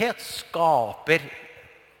ulikhet skaper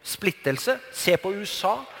splittelse. Se på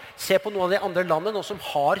USA, se på noen av de andre landene nå som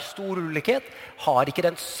har stor ulikhet, har ikke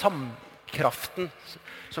den samkraften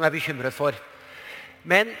som jeg bekymret for.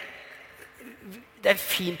 Men det en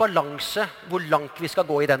fin balanse hvor langt vi skal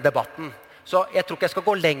gå i den debatten. Så jeg tror ikke jeg skal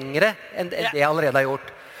gå lengre enn det jeg allerede har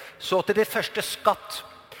gjort. Så til det første skatt.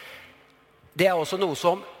 Det også noe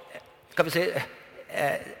som, skal vi si,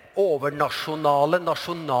 overnasjonale,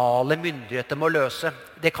 nasjonale myndigheter må løse.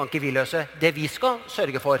 Det kan ikke vi løse. Det vi skal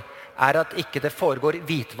sørge for at ikke det foregår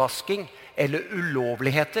hvitvasking eller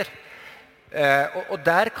ulovligheter. Og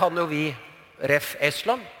der kan jo vi, ref.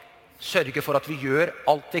 Estland, sørge for at vi gjør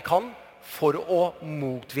alt vi kan for å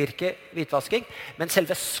motvirke hvitvasking. Men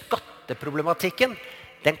selve skatteproblematikken,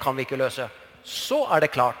 den kan vi ikke løse. Så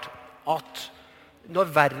det klart at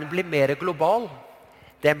når verden blir mer global,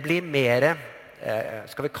 den blir mer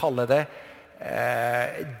skal vi kalle det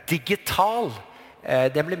digital,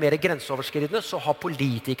 den blir mer grenseoverskridende, så har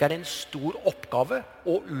politikerne en stor oppgave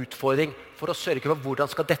og utfordring for å sørge for hvordan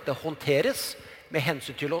skal dette håndteres med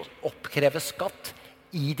hensyn til å oppkreve skatt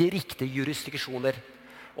i de riktige jurisdiksjoner.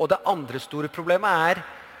 Og det andre store problemet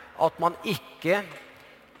at man ikke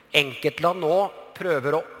enkeltland nå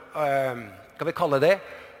prøver å, skal vi kalle det,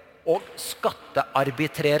 og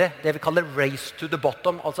skattearbitrere, det vi kaller race to the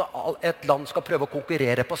bottom, altså et land skal prøve å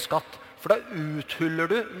konkurrere på skatt, for da uthuller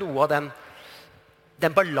du noe av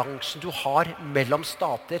den balansen du har mellom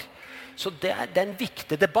stater. Så det en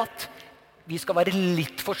viktig debatt. Vi skal være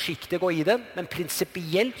litt forsiktige å gå i den, men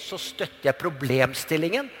prinsipielt så støtter jeg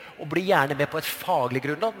problemstillingen og blir gjerne med på et faglig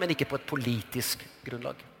grunnlag, men ikke på et politisk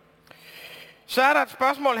grunnlag. Så der et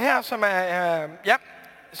spørsmål her, som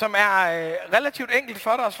relativt enkelt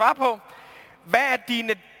for dig at svare på. Hvad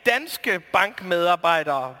dine danske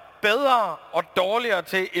bankmedarbejdere bedre og dårligere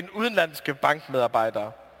til end udenlandske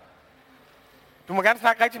bankmedarbejdere? Du må gerne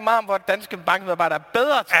snakke rigtig meget om, hvor danske bankmedarbejdere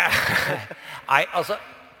bedre til. Nej, altså,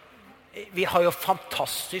 vi har jo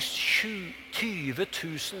fantastisk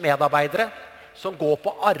 20.000 medarbeidere som går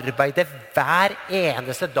på arbejde hver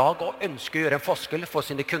eneste dag og ønsker å gjøre en forskel for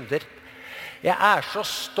sine kunder. Jeg så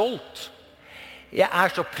stolt.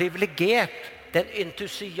 Jeg så privilegert. Den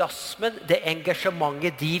entusiasmen, det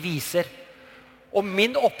engasjementet de viser. Og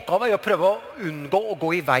min oppgave å prøve å unngå å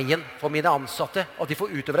gå i veien for mine ansatte, at de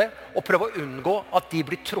får utøve det, og prøve å unngå at de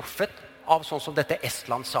blir truffet av sånn som dette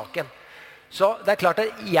Estland-saken. Så det klart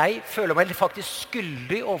at jeg føler meg faktisk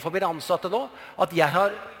skyldig overfor mine ansatte nå, at jeg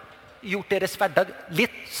har gjort deres hverdag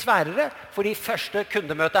litt sværere, fordi første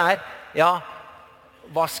kundemøte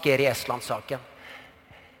hva sker i Estland-saken?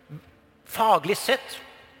 Faglig sett,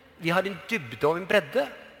 vi har en dybde og en bredde,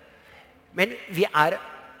 men vi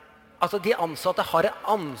Altså, de ansatte har en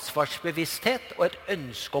ansvarsbevissthet og et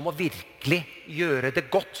ønske om å virkelig gjøre det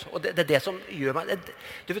godt. Og det er det som gjør meg...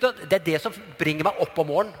 Det er det som bringer meg opp om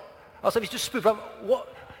morgenen. Altså, hvis du spør meg,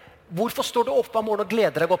 hvorfor står du opp om morgenen og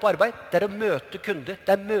gleder deg å gå på arbeid? Det er å møte kunder,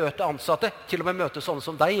 det er å møte ansatte, til og med møte sånne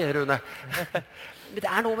som deg, Rune. Men det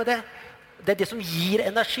er noe med det. Det er det som gir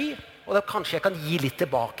energi, og da kanskje jeg kan gi litt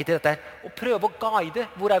tilbake til dette her. Og prøve å guide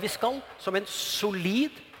hvor er vi skal, som en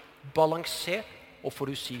solid, balansert og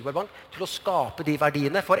forutsigbar bank, til å skape de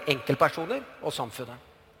verdiene for enkeltpersoner og samfunnet.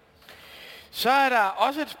 Så er der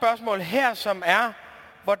også et spørsmål her, som er,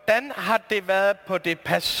 hvordan har det været på det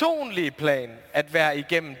personlige plan at være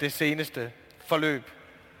igennem det seneste forløb?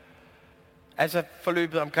 Altså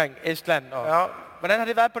forløbet omkring Estland. Og Ja, hvordan har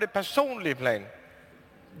det været på det personlige plan?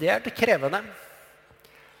 det er det krevende.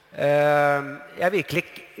 Jeg er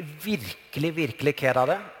virkelig ked av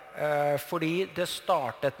det. Fordi det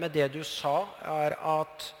startet med det du sa, er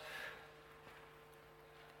at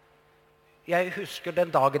jeg husker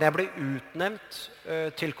den dagen jeg ble utnevnt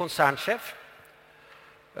til konsernsjef,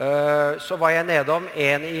 så var jeg nedom i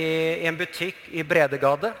en butikk i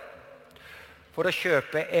Bredegade for å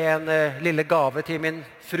kjøpe en lille gave til min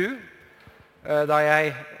fru, da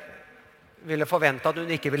jeg ville forvente at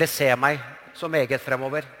hun ikke ville se meg så meget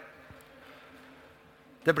fremover.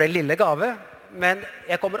 Det ble en lille gave, men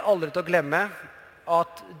jeg kommer aldri til å glemme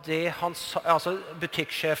at det han sa, altså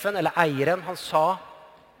butikksjefen eller eieren, han sa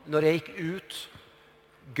når jeg gikk ut,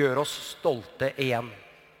 gjør oss stolte igjen.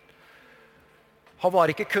 Han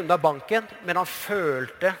var ikke kunde av banken, men han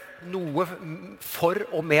følte noe for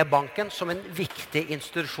og med banken som en viktig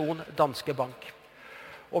institusjon, Danske Bank.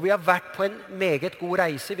 Og vi har vært på en meget god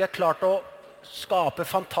reise. Vi har klart å skape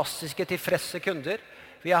fantastiske tilfredse kunder.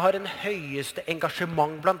 Vi har en høyeste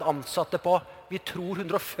engasjement blant ansatte på, vi tror,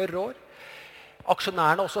 140 år.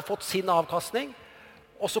 Aksjonærene har også fått sin avkastning,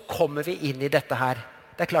 og så kommer vi inn i dette her.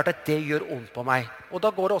 Det er klart at det gjør ondt på meg. Og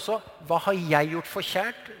da går det også, hva har jeg gjort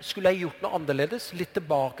forkjært? Skulle jeg gjort noe annerledes? Litt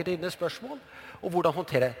tilbake til dine spørsmål. Og hvordan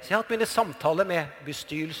håndtere det? Så jeg har hatt mine samtaler med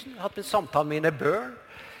bestyrelsen, jeg har hatt min samtale med mine børn,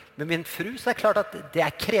 med min fru, så det er klart at det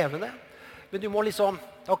er krevende. Men du må liksom,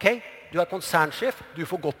 ok, du er konsernsjef, du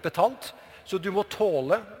får godt betalt, så du må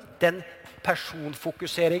tåle den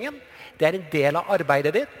personfokuseringen. Det er en del av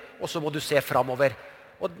arbeidet ditt, og så må du se fremover.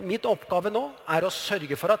 Og mitt oppgave nå er å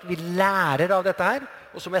sørge for at vi lærer av dette her,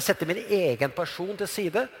 og så må jeg sette min egen person til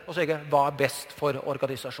side, og sørge hva er best for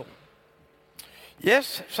organisasjonen.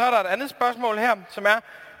 Yes, så er der et andet spørsmål her, som er,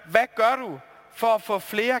 hvad gør du for at få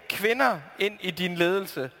flere kvinder ind i din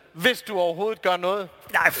ledelse, hvis du overhovedet gør noget?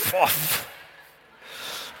 Nei,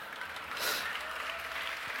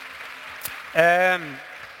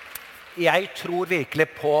 jeg tror virkelig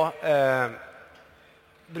på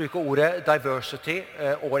bruke ordet diversity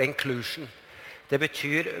og inclusion. Det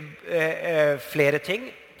betyr flere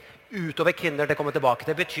ting. Utover kvinner, det kommer tilbake.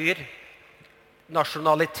 Det betyr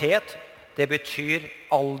nasjonalitet, det betyr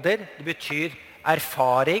alder, det betyr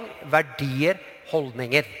erfaring, verdier,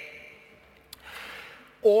 holdninger.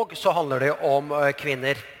 Og så handler det om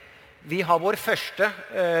kvinner. Vi har vår første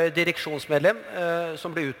direksjonsmedlem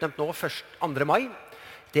som ble utnevnt nå 2. mai.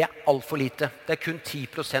 Det er alt for lite. Det er kun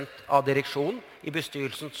 10% av direksjonen. I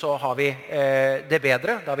bestyrelsen så har vi det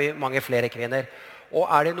bedre, da har vi mange flere kvinner. Og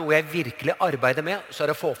er det noe jeg virkelig arbeider med, så er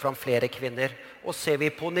det å få fram flere kvinner. Og ser vi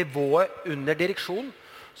på nivået under direksjonen,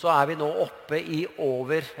 så er vi nå oppe i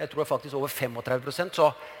over, jeg tror faktisk over 35%. Så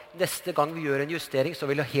neste gang vi gjør en justering, så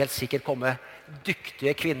vil det helt sikkert komme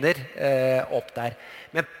dyktige kvinner opp der.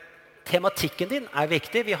 Men tematikken din er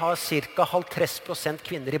viktig. Vi har ca. 50%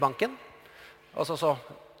 kvinner i banken, altså så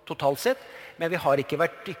totalt sett. Men vi har ikke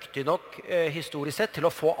vært dyktige nok historisk sett til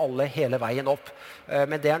å få alle hele veien opp.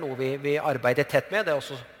 Men det er noe vi arbeider tett med. Det er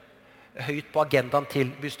også høyt på agendaen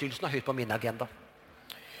til bestyrelsen og høyt på min agenda.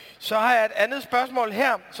 Så har jeg et andet spørsmål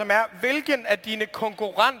her, som er, hvilken af dine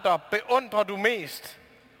konkurrenter beundrer du mest,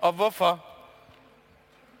 og hvorfor?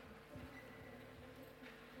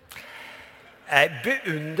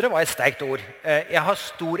 Beundre var et sterkt ord. Jeg har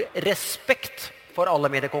stor respekt for alle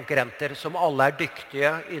mine konkurrenter, som alle er dyktige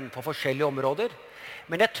innenfor forskjellige områder.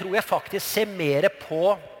 Men jeg tror jeg faktisk ser mer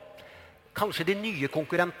på kanskje de nye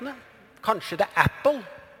konkurrentene. Kanskje det er Apple,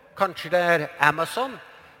 kanskje det er Amazon,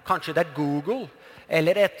 kanskje det er Google,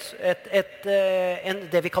 eller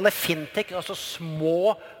det vi kaller fintech, altså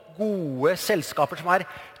små, gode selskaper som er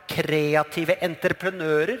kreative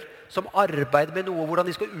entreprenører, som arbeider med noe, hvordan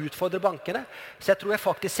de skal utfordre bankene. Så jeg tror jeg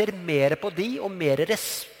faktisk ser mer på de, og mer,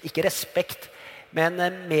 ikke respekt, men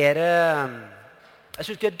mer, jeg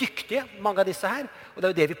synes de er dyktige, mange av disse her, og det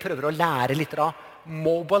er jo det vi prøver å lære litt av.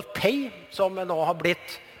 Mobile Pay, som nå har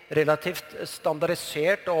blitt relativt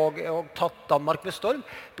standardisert og tatt Danmark med storm,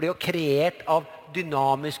 ble jo kreert av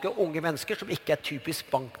dynamiske unge mennesker som ikke typisk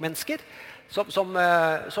bankmennesker,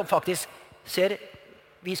 som faktisk ser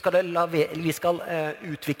vi skal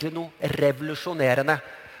utvikle noe revolusjonerende.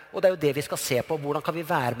 Og det jo det vi skal se på. Hvordan kan vi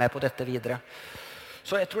være med på dette videre?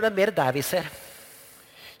 Så jeg tror det mer der vi ser.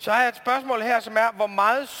 Så har jeg et spørsmål her, som hvor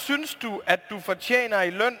meget synes du, at du fortjener i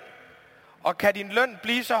løn? Og kan din løn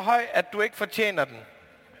blive så høj, at du ikke fortjener den?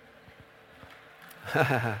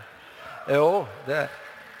 Jo,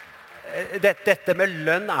 dette med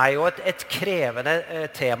lønn jo et krevende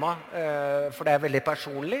tema, for det veldig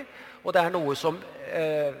personlig, og det noe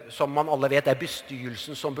som man alle vet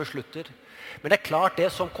bestyrelsen som beslutter. Men det klart det,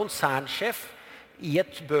 som konsernsjef i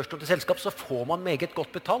et børsnotert selskap, så får man meget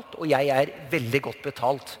godt betalt, og jeg veldig godt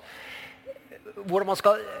betalt. Hvordan man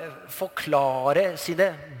skal forklare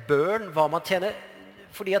sine børn, hva man tjener,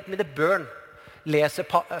 fordi at mine børn leser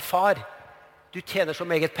far, du tjener så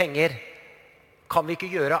meget penger, kan vi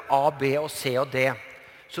ikke gjøre A, B og C og D.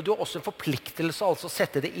 Så du har også en forpliktelse, altså å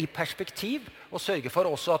sette det i perspektiv, og sørge for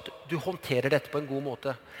også at du håndterer dette på en god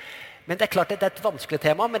måte. Men det klart at det et vanskelig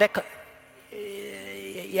tema, men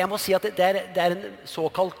jeg må si at det en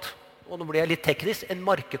såkalt, og nå blir jeg litt teknisk, en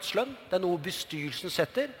markedslønn. Det noe bestyrelsen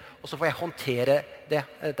setter, og så får jeg håndtere det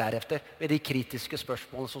derefter, med de kritiske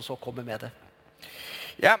spørsmålene som så kommer med det.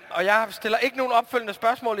 Ja, og jeg stiller ikke nogen opfølgende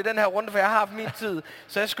spørgsmål i den her runde, for jeg har haft min tid,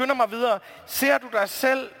 så jeg skynder mig videre. Ser du dig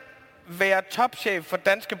selv være topchef for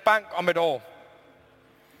Danske Bank om et år?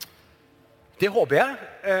 Det håper jeg,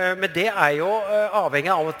 men det jo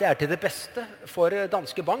avhengig av at det til det beste for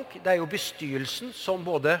Danske Bank. Det jo bestyrelsen som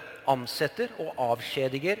både ansetter og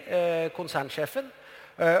avskjediger konsernsjefen.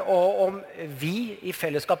 Og om vi i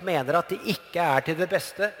fellesskap mener at det ikke til det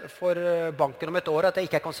beste for banken om et år at jeg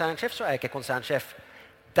ikke konsernsjef, så jeg ikke konsernsjef.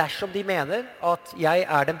 Dersom de mener at jeg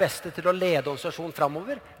den beste til å lede organisasjonen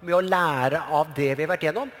fremover, med å lære av det vi har vært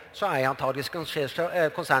gjennom, så jeg antageligvis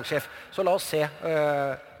konsernsjef. Så la oss se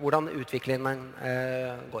hvordan utviklingen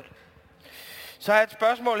går. Så har jeg et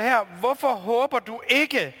spørsmål her. Hvorfor håper du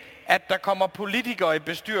ikke, at der kommer politikere i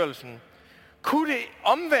bestyrelsen? Kunne det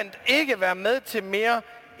omvendt ikke være med til mere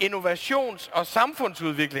innovations- og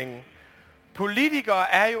samfundsudviklingen? Politikere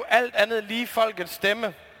jo alt andet lige folkets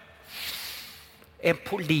stemme. En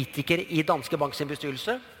politiker i Danske Bank sin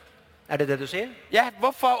bestyrelse? Det det du sier? Ja,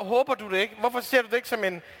 hvorfor håper du det ikke? Hvorfor ser du det ikke som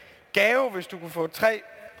en gave, hvis du kunne få 3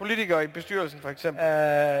 politikere i bestyrelsen, for eksempel?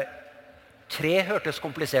 3 hørtes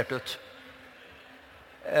komplisert ut.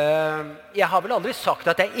 Jeg har vel aldri sagt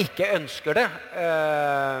at jeg ikke ønsker det.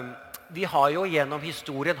 Vi har jo gjennom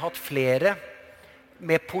historien hatt flere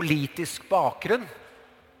med politisk bakgrunn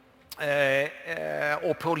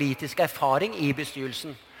og politisk erfaring i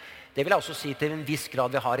bestyrelsen. Det vil jeg også si til en viss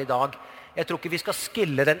grad vi har i dag. Jeg tror ikke vi skal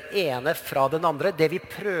skille den ene fra den andre. Det vi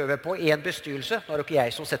prøver på i en bestyrelse, nå det ikke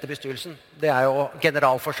jeg som setter bestyrelsen, det jo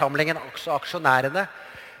generalforsamlingen, også aksjonærene.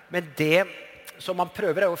 Men det som man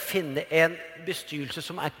prøver å finne en bestyrelse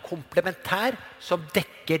som komplementær, som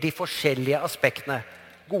dekker de forskjellige aspektene.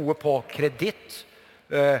 Gode på kreditt,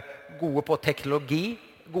 gode på teknologi,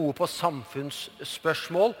 gode på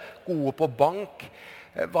samfunnsspørsmål, gode på bank,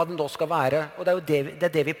 hva det nå skal være. Og det jo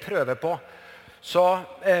det vi prøver på. Så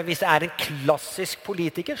hvis det en klassisk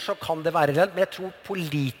politiker, så kan det være det. Men jeg tror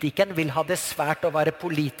politikeren vil ha det svært å være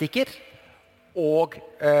politiker og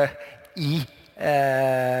i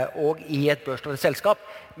et børsnotert selskap.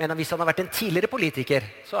 Men hvis han har vært en tidligere politiker,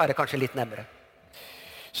 så det kanskje litt nemmere.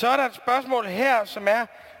 Så der et spørsmål her, som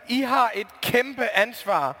I har et kæmpe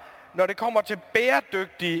ansvar, når det kommer til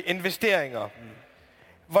bæredygtige investeringer.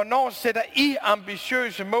 Hvornår sætter I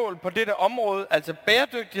ambitiøse mål på dette område, altså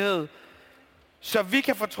bæredygtighed, så vi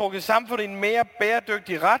kan få trukket samfundet i en mere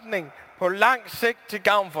bæredygtig retning på lang sigt til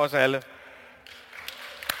gavn for os alle?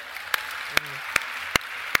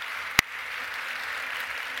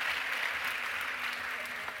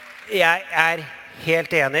 Jeg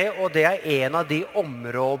helt enig, og det en av de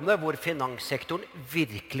områdene hvor finanssektoren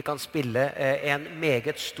virkelig kan spille en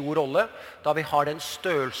meget stor rolle, da vi har den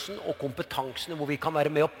størrelsen og kompetansen hvor vi kan være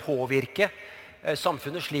med å påvirke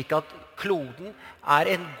samfunnet slik at kloden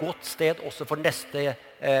en godt sted også for neste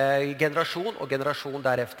generasjon og generasjon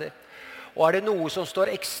derefter. Og det noe som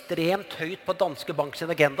står ekstremt høyt på Danske Bank sin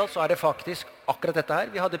agenda, så det faktisk akkurat dette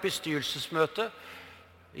her. Vi hadde bestyrelsesmøte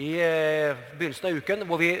i begynnelsen av uken,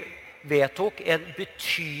 hvor vi vedtok en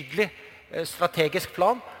betydelig strategisk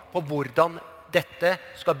plan på hvordan dette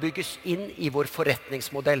skal bygges inn i vår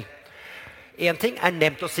forretningsmodell. En ting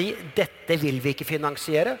nevnt å si, dette vil vi ikke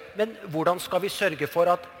finansiere, men hvordan skal vi sørge for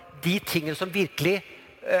at de tingene som virkelig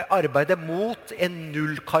arbeide mot en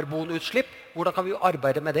nullkarbonutslipp? Hvordan kan vi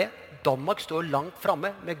arbeide med det? Danmark står langt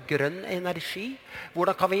fremme med grønn energi.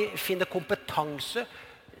 Hvordan kan vi finne kompetanse,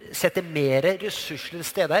 sette mer ressurser til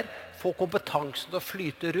steder, få kompetansen til å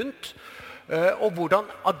flyte rundt? Og hvordan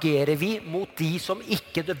agerer vi mot de som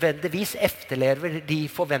ikke nødvendigvis efterlever de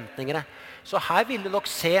forventningene? Så her vil du nok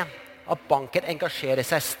se at banken engasjerer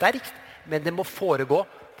seg sterkt, men det må foregå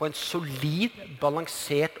på en solid,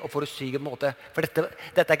 balansert og forutsigende måte. For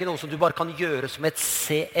dette ikke noe som du bare kan gjøre som et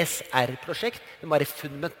CSR-prosjekt. Det må være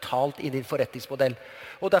fundamentalt i din forretningsmodell.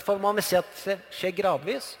 Og derfor må man se at det skjer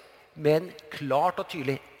gradvis, men klart og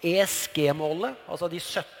tydelig. ESG-målene, altså de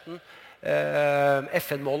 17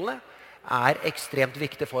 FN-målene, ekstremt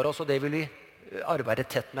viktige for oss, og det vil vi arbeide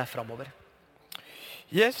tett med fremover.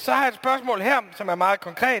 Yes, så har jeg et spørsmål her, som meget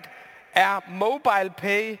konkret.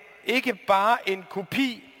 MobilePay ikke bare en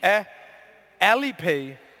kopi af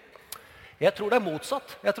Alipay? Jeg tror det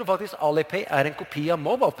motsatt. Jeg tror faktisk Alipay en kopi av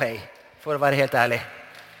MobilePay, for å være helt ærlig.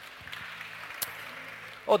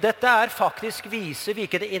 Og dette faktisk viser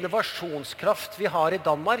hvilken innovasjonskraft vi har i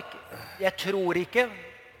Danmark. Jeg tror ikke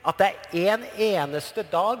at det en eneste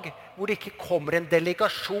dag hvor det ikke kommer en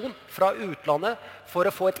delegasjon fra utlandet for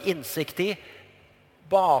å få et innsikt i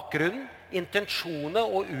bakgrunnen, intensjoner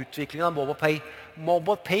og utviklingen av MobilePay.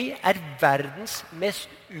 MobilePay verdens mest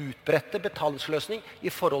utbredte betalingsløsning i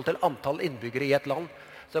forhold til antall innbyggere i et land.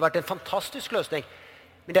 Så det har vært en fantastisk løsning.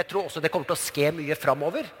 Men jeg tror også det kommer til å ske mye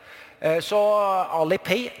fremover. Så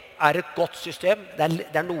Alipay et godt system.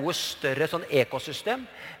 Det noe større sånn ekosystem.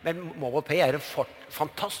 Men MobilePay en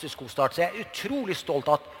fantastisk god start. Så jeg utrolig stolt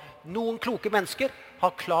av at noen kloke mennesker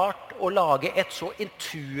har klart å lage et så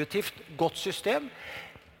intuitivt godt system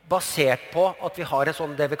basert på at vi har en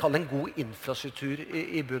sånn, det vi kaller en god infrastruktur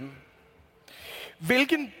i bunnen.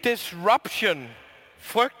 Hvilken disruption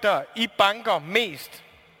frygter I banker mest?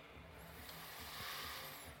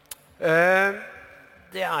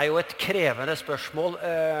 Det jo et krevende spørsmål.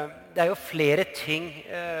 Det jo flere ting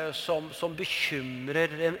som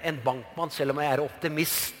bekymrer en bankmann, selv om jeg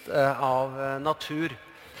optimist av natur.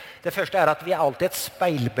 Det første at vi alltid et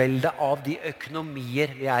speilbilde av de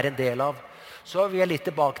økonomier vi en del av. Så vi litt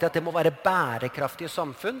tilbake til at det må være bærekraftige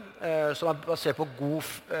samfunn som basert på god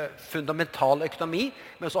fundamental økonomi,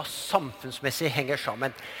 men så samfunnsmessig henger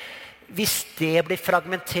sammen. Hvis det blir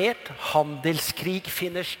fragmentert, handelskrig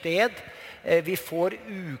finner sted, vi får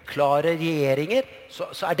uklare regjeringer,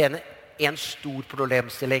 så det en stor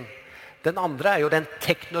problemstilling. Den andre jo den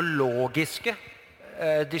teknologiske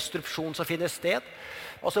distrupsjonen som finner sted.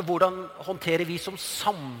 Altså hvordan håndterer vi som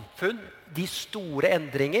samfunn de store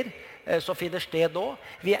endringer som finner sted nå?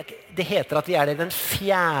 Det heter at vi i den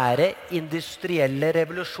 4. industrielle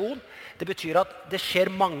revolusjon. Det betyr at det skjer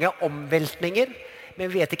mange omveltninger, men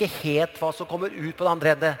vi vet ikke helt hva som kommer ut på den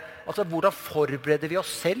andre ende. Altså hvordan forbereder vi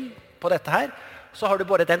oss selv på dette her? Så har du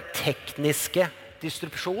bare den tekniske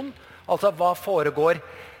distrupsjonen. Altså hva foregår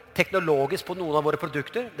teknologisk på noen av våre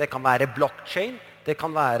produkter? Det kan være blockchain, det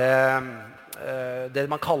kan være det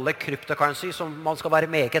man kaller cryptocurrency, som man skal være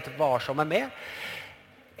meget varsomme med.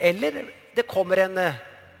 Eller det kommer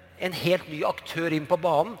en helt ny aktør inn på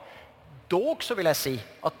banen. Dog så vil jeg si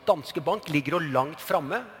at Danske Bank ligger jo langt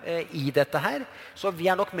fremme i dette her. Så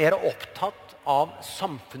vi nok mer opptatt av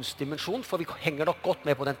samfunnsdimensjon, for vi henger nok godt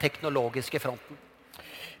med på den teknologiske fronten.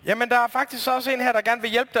 Jamen, der faktisk også en her, der gerne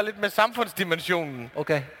vil hjælpe dig lidt med samfundsdimensionen.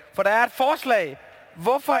 Okay. For der et forslag.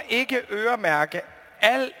 Hvorfor ikke øremærke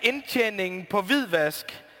al indtjeningen på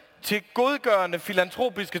hvidvask til godgørende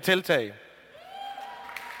filantropiske tiltag?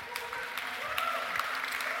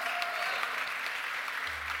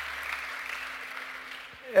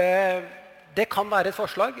 Det kan være et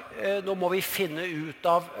forslag. Nå må vi finne ut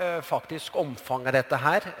av faktisk omfanget av dette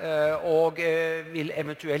her, og vil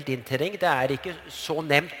eventuelt inntilling. Det ikke så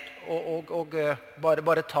nemt å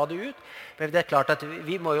bare ta det ut. Men det klart at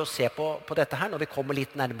vi må jo se på dette her når vi kommer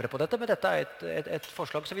litt nærmere på dette, men dette et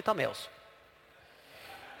forslag som vi tar med oss.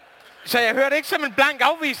 Så jeg hørte ikke som en blank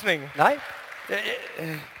afvisning? Nei.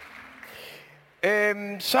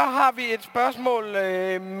 Så har vi et spørsmål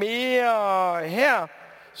mere her,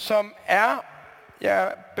 som jeg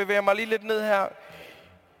bevæger mig lige lidt ned her.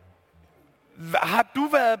 Har du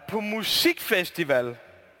været på musikfestival?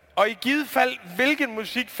 Og i givet fald, hvilken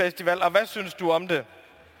musikfestival, og hvad synes du om det?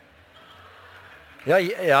 Ja.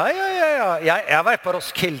 Jeg har vært på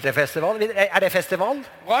Roskilde Festival. Det festival?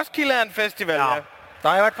 Roskilde en festival, ja. Da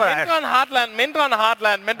har jeg vært på det. Mindre end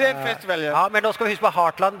Heartland, men det en festival, ja. Ja, men nå skal vi huske på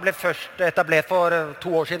Heartland ble først etablert for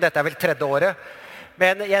 2 år siden. Dette vel 3. året.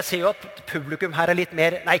 Men jeg ser jo at publikum her litt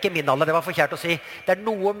mer, nei, ikke min alder, det var for kjært å si. Det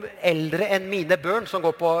noe eldre enn mine børn som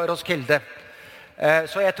går på Roskilde.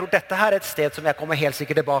 Så jeg tror dette her et sted som jeg kommer helt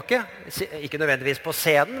sikkert tilbake. Ikke nødvendigvis på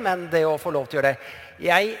scenen, men det å få lov til å gjøre det.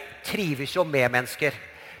 Jeg trives jo med mennesker.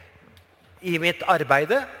 I mitt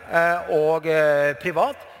arbeide og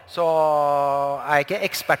privat så er jeg ikke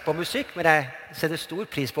ekspert på musikk, men jeg setter stor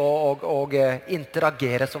pris på å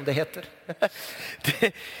interagere, som det heter.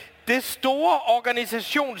 Det store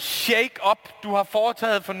organisasjons-shake-up du har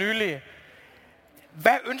foretaget for nylig,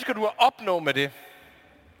 hva ønsker du å oppnå med det?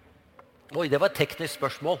 Oi, det var et teknisk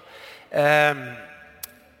spørsmål.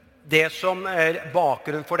 Det som er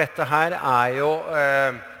bakgrunnen for dette her er jo,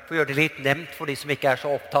 for å gjøre det litt nevnt for de som ikke er så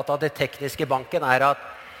opptatt av det tekniske i banken, er at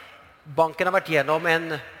banken har vært gjennom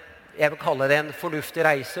jeg vil kalle det en fornuftig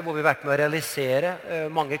reise, hvor vi har vært med å realisere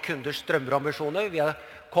mange kunders drømmer og ambisjoner. Vi har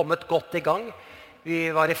kommet godt i gang. Vi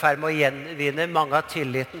var i ferd med å gjenvinne mange av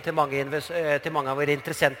tilliten til mange av våre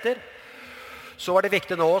interessenter. Så er det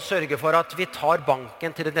viktig nå å sørge for at vi tar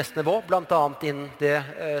banken til det neste nivå, blant annet innen det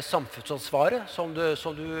samfunnsansvaret som du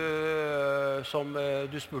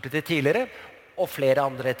spurte til tidligere, og flere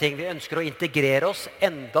andre ting. Vi ønsker å integrere oss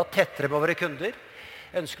enda tettere med våre kunder,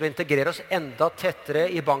 ønsker å integrere oss enda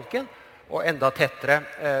tettere i banken, og enda tettere,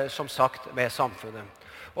 som sagt, med samfunnet.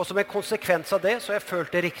 Og som en konsekvens av det, så har jeg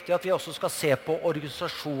følt det riktig at vi også skal se på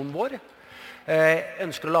organisasjonen vår.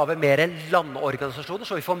 Ønsker å lage mer landorganisasjoner,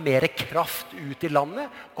 så vi får mer kraft ut i landet.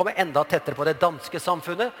 Kommer enda tettere på det danske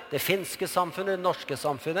samfunnet, det finske samfunnet, det norske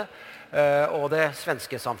samfunnet og det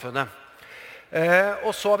svenske samfunnet.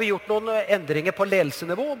 Og så har vi gjort noen endringer på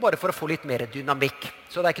ledelsenivå, bare for å få litt mer dynamikk.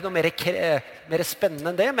 Så det er ikke noe mer spennende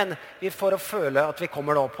enn det, men vi får å føle at vi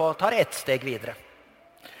kommer nå på, tar ett steg videre.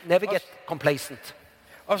 Never get complacent.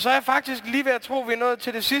 Og så er jeg faktisk lige ved at tro, vi er nået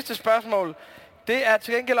til det sidste spørgsmål. Det er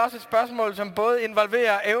til gengæld også et spørgsmål, som både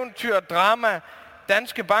involverer eventyr, drama,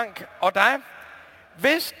 Danske Bank og dig.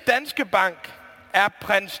 Hvis Danske Bank er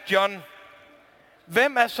prins John,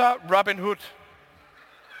 hvem er så Robin Hood?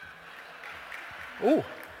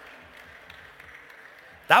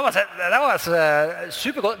 Det var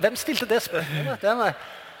supergodt. Hvem stilte det spørsmålet?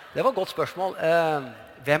 Det var et godt spørsmål.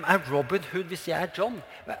 Hvem er Robin Hood, hvis jeg er John?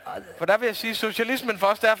 For der vil jeg sige, socialismen for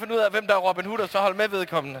os, det er at finde ud af, hvem der er Robin Hood, og så holde med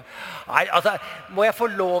vedkommende. Nei, altså, må jeg få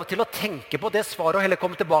lov til å tenke på det svaret, og heller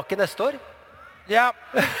komme tilbake neste år? Ja.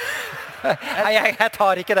 Nei, jeg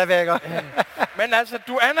tar ikke det, Vegard. Men altså,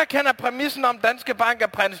 du anerkender præmissen om Danske Bank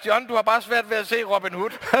af prins John, du har bare svært ved at se Robin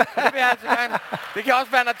Hood. Det vil jeg altså gerne. Det kan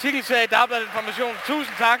også være en artikelserie i Dagbladet Information.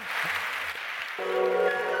 Tusind tak.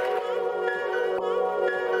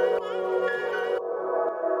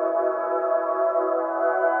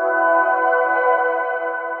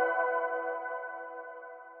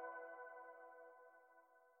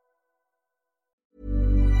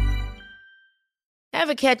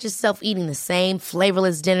 Ever catch yourself eating the same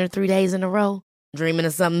flavorless dinner 3 days in a row? Dreaming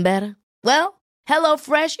of something better? Well,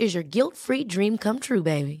 HelloFresh is your guilt-free dream come true,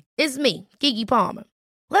 baby. It's me, Keke Palmer.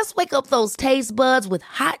 Let's wake up those taste buds with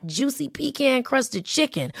hot, juicy pecan-crusted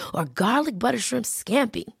chicken or garlic butter shrimp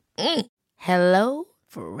scampi. Hello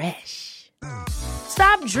Fresh.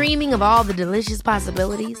 Stop dreaming of all the delicious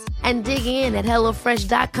possibilities and dig in at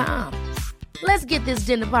HelloFresh.com. Let's get this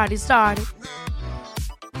dinner party started.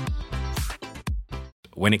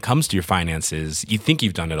 When it comes to your finances, you think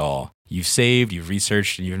you've done it all. You've saved, you've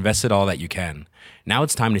researched, and you've invested all that you can. Now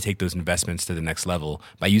it's time to take those investments to the next level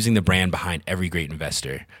by using the brand behind every great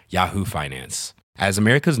investor, Yahoo Finance. As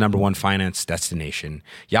America's #1 finance destination,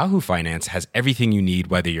 Yahoo Finance has everything you need,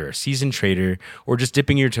 whether you're a seasoned trader or just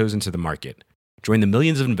dipping your toes into the market. Join the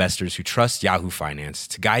millions of investors who trust Yahoo Finance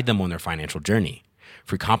to guide them on their financial journey.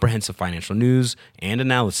 For comprehensive financial news and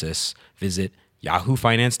analysis, visit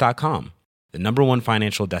yahoofinance.com. The #1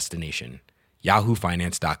 financial destination,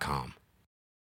 yahoofinance.com.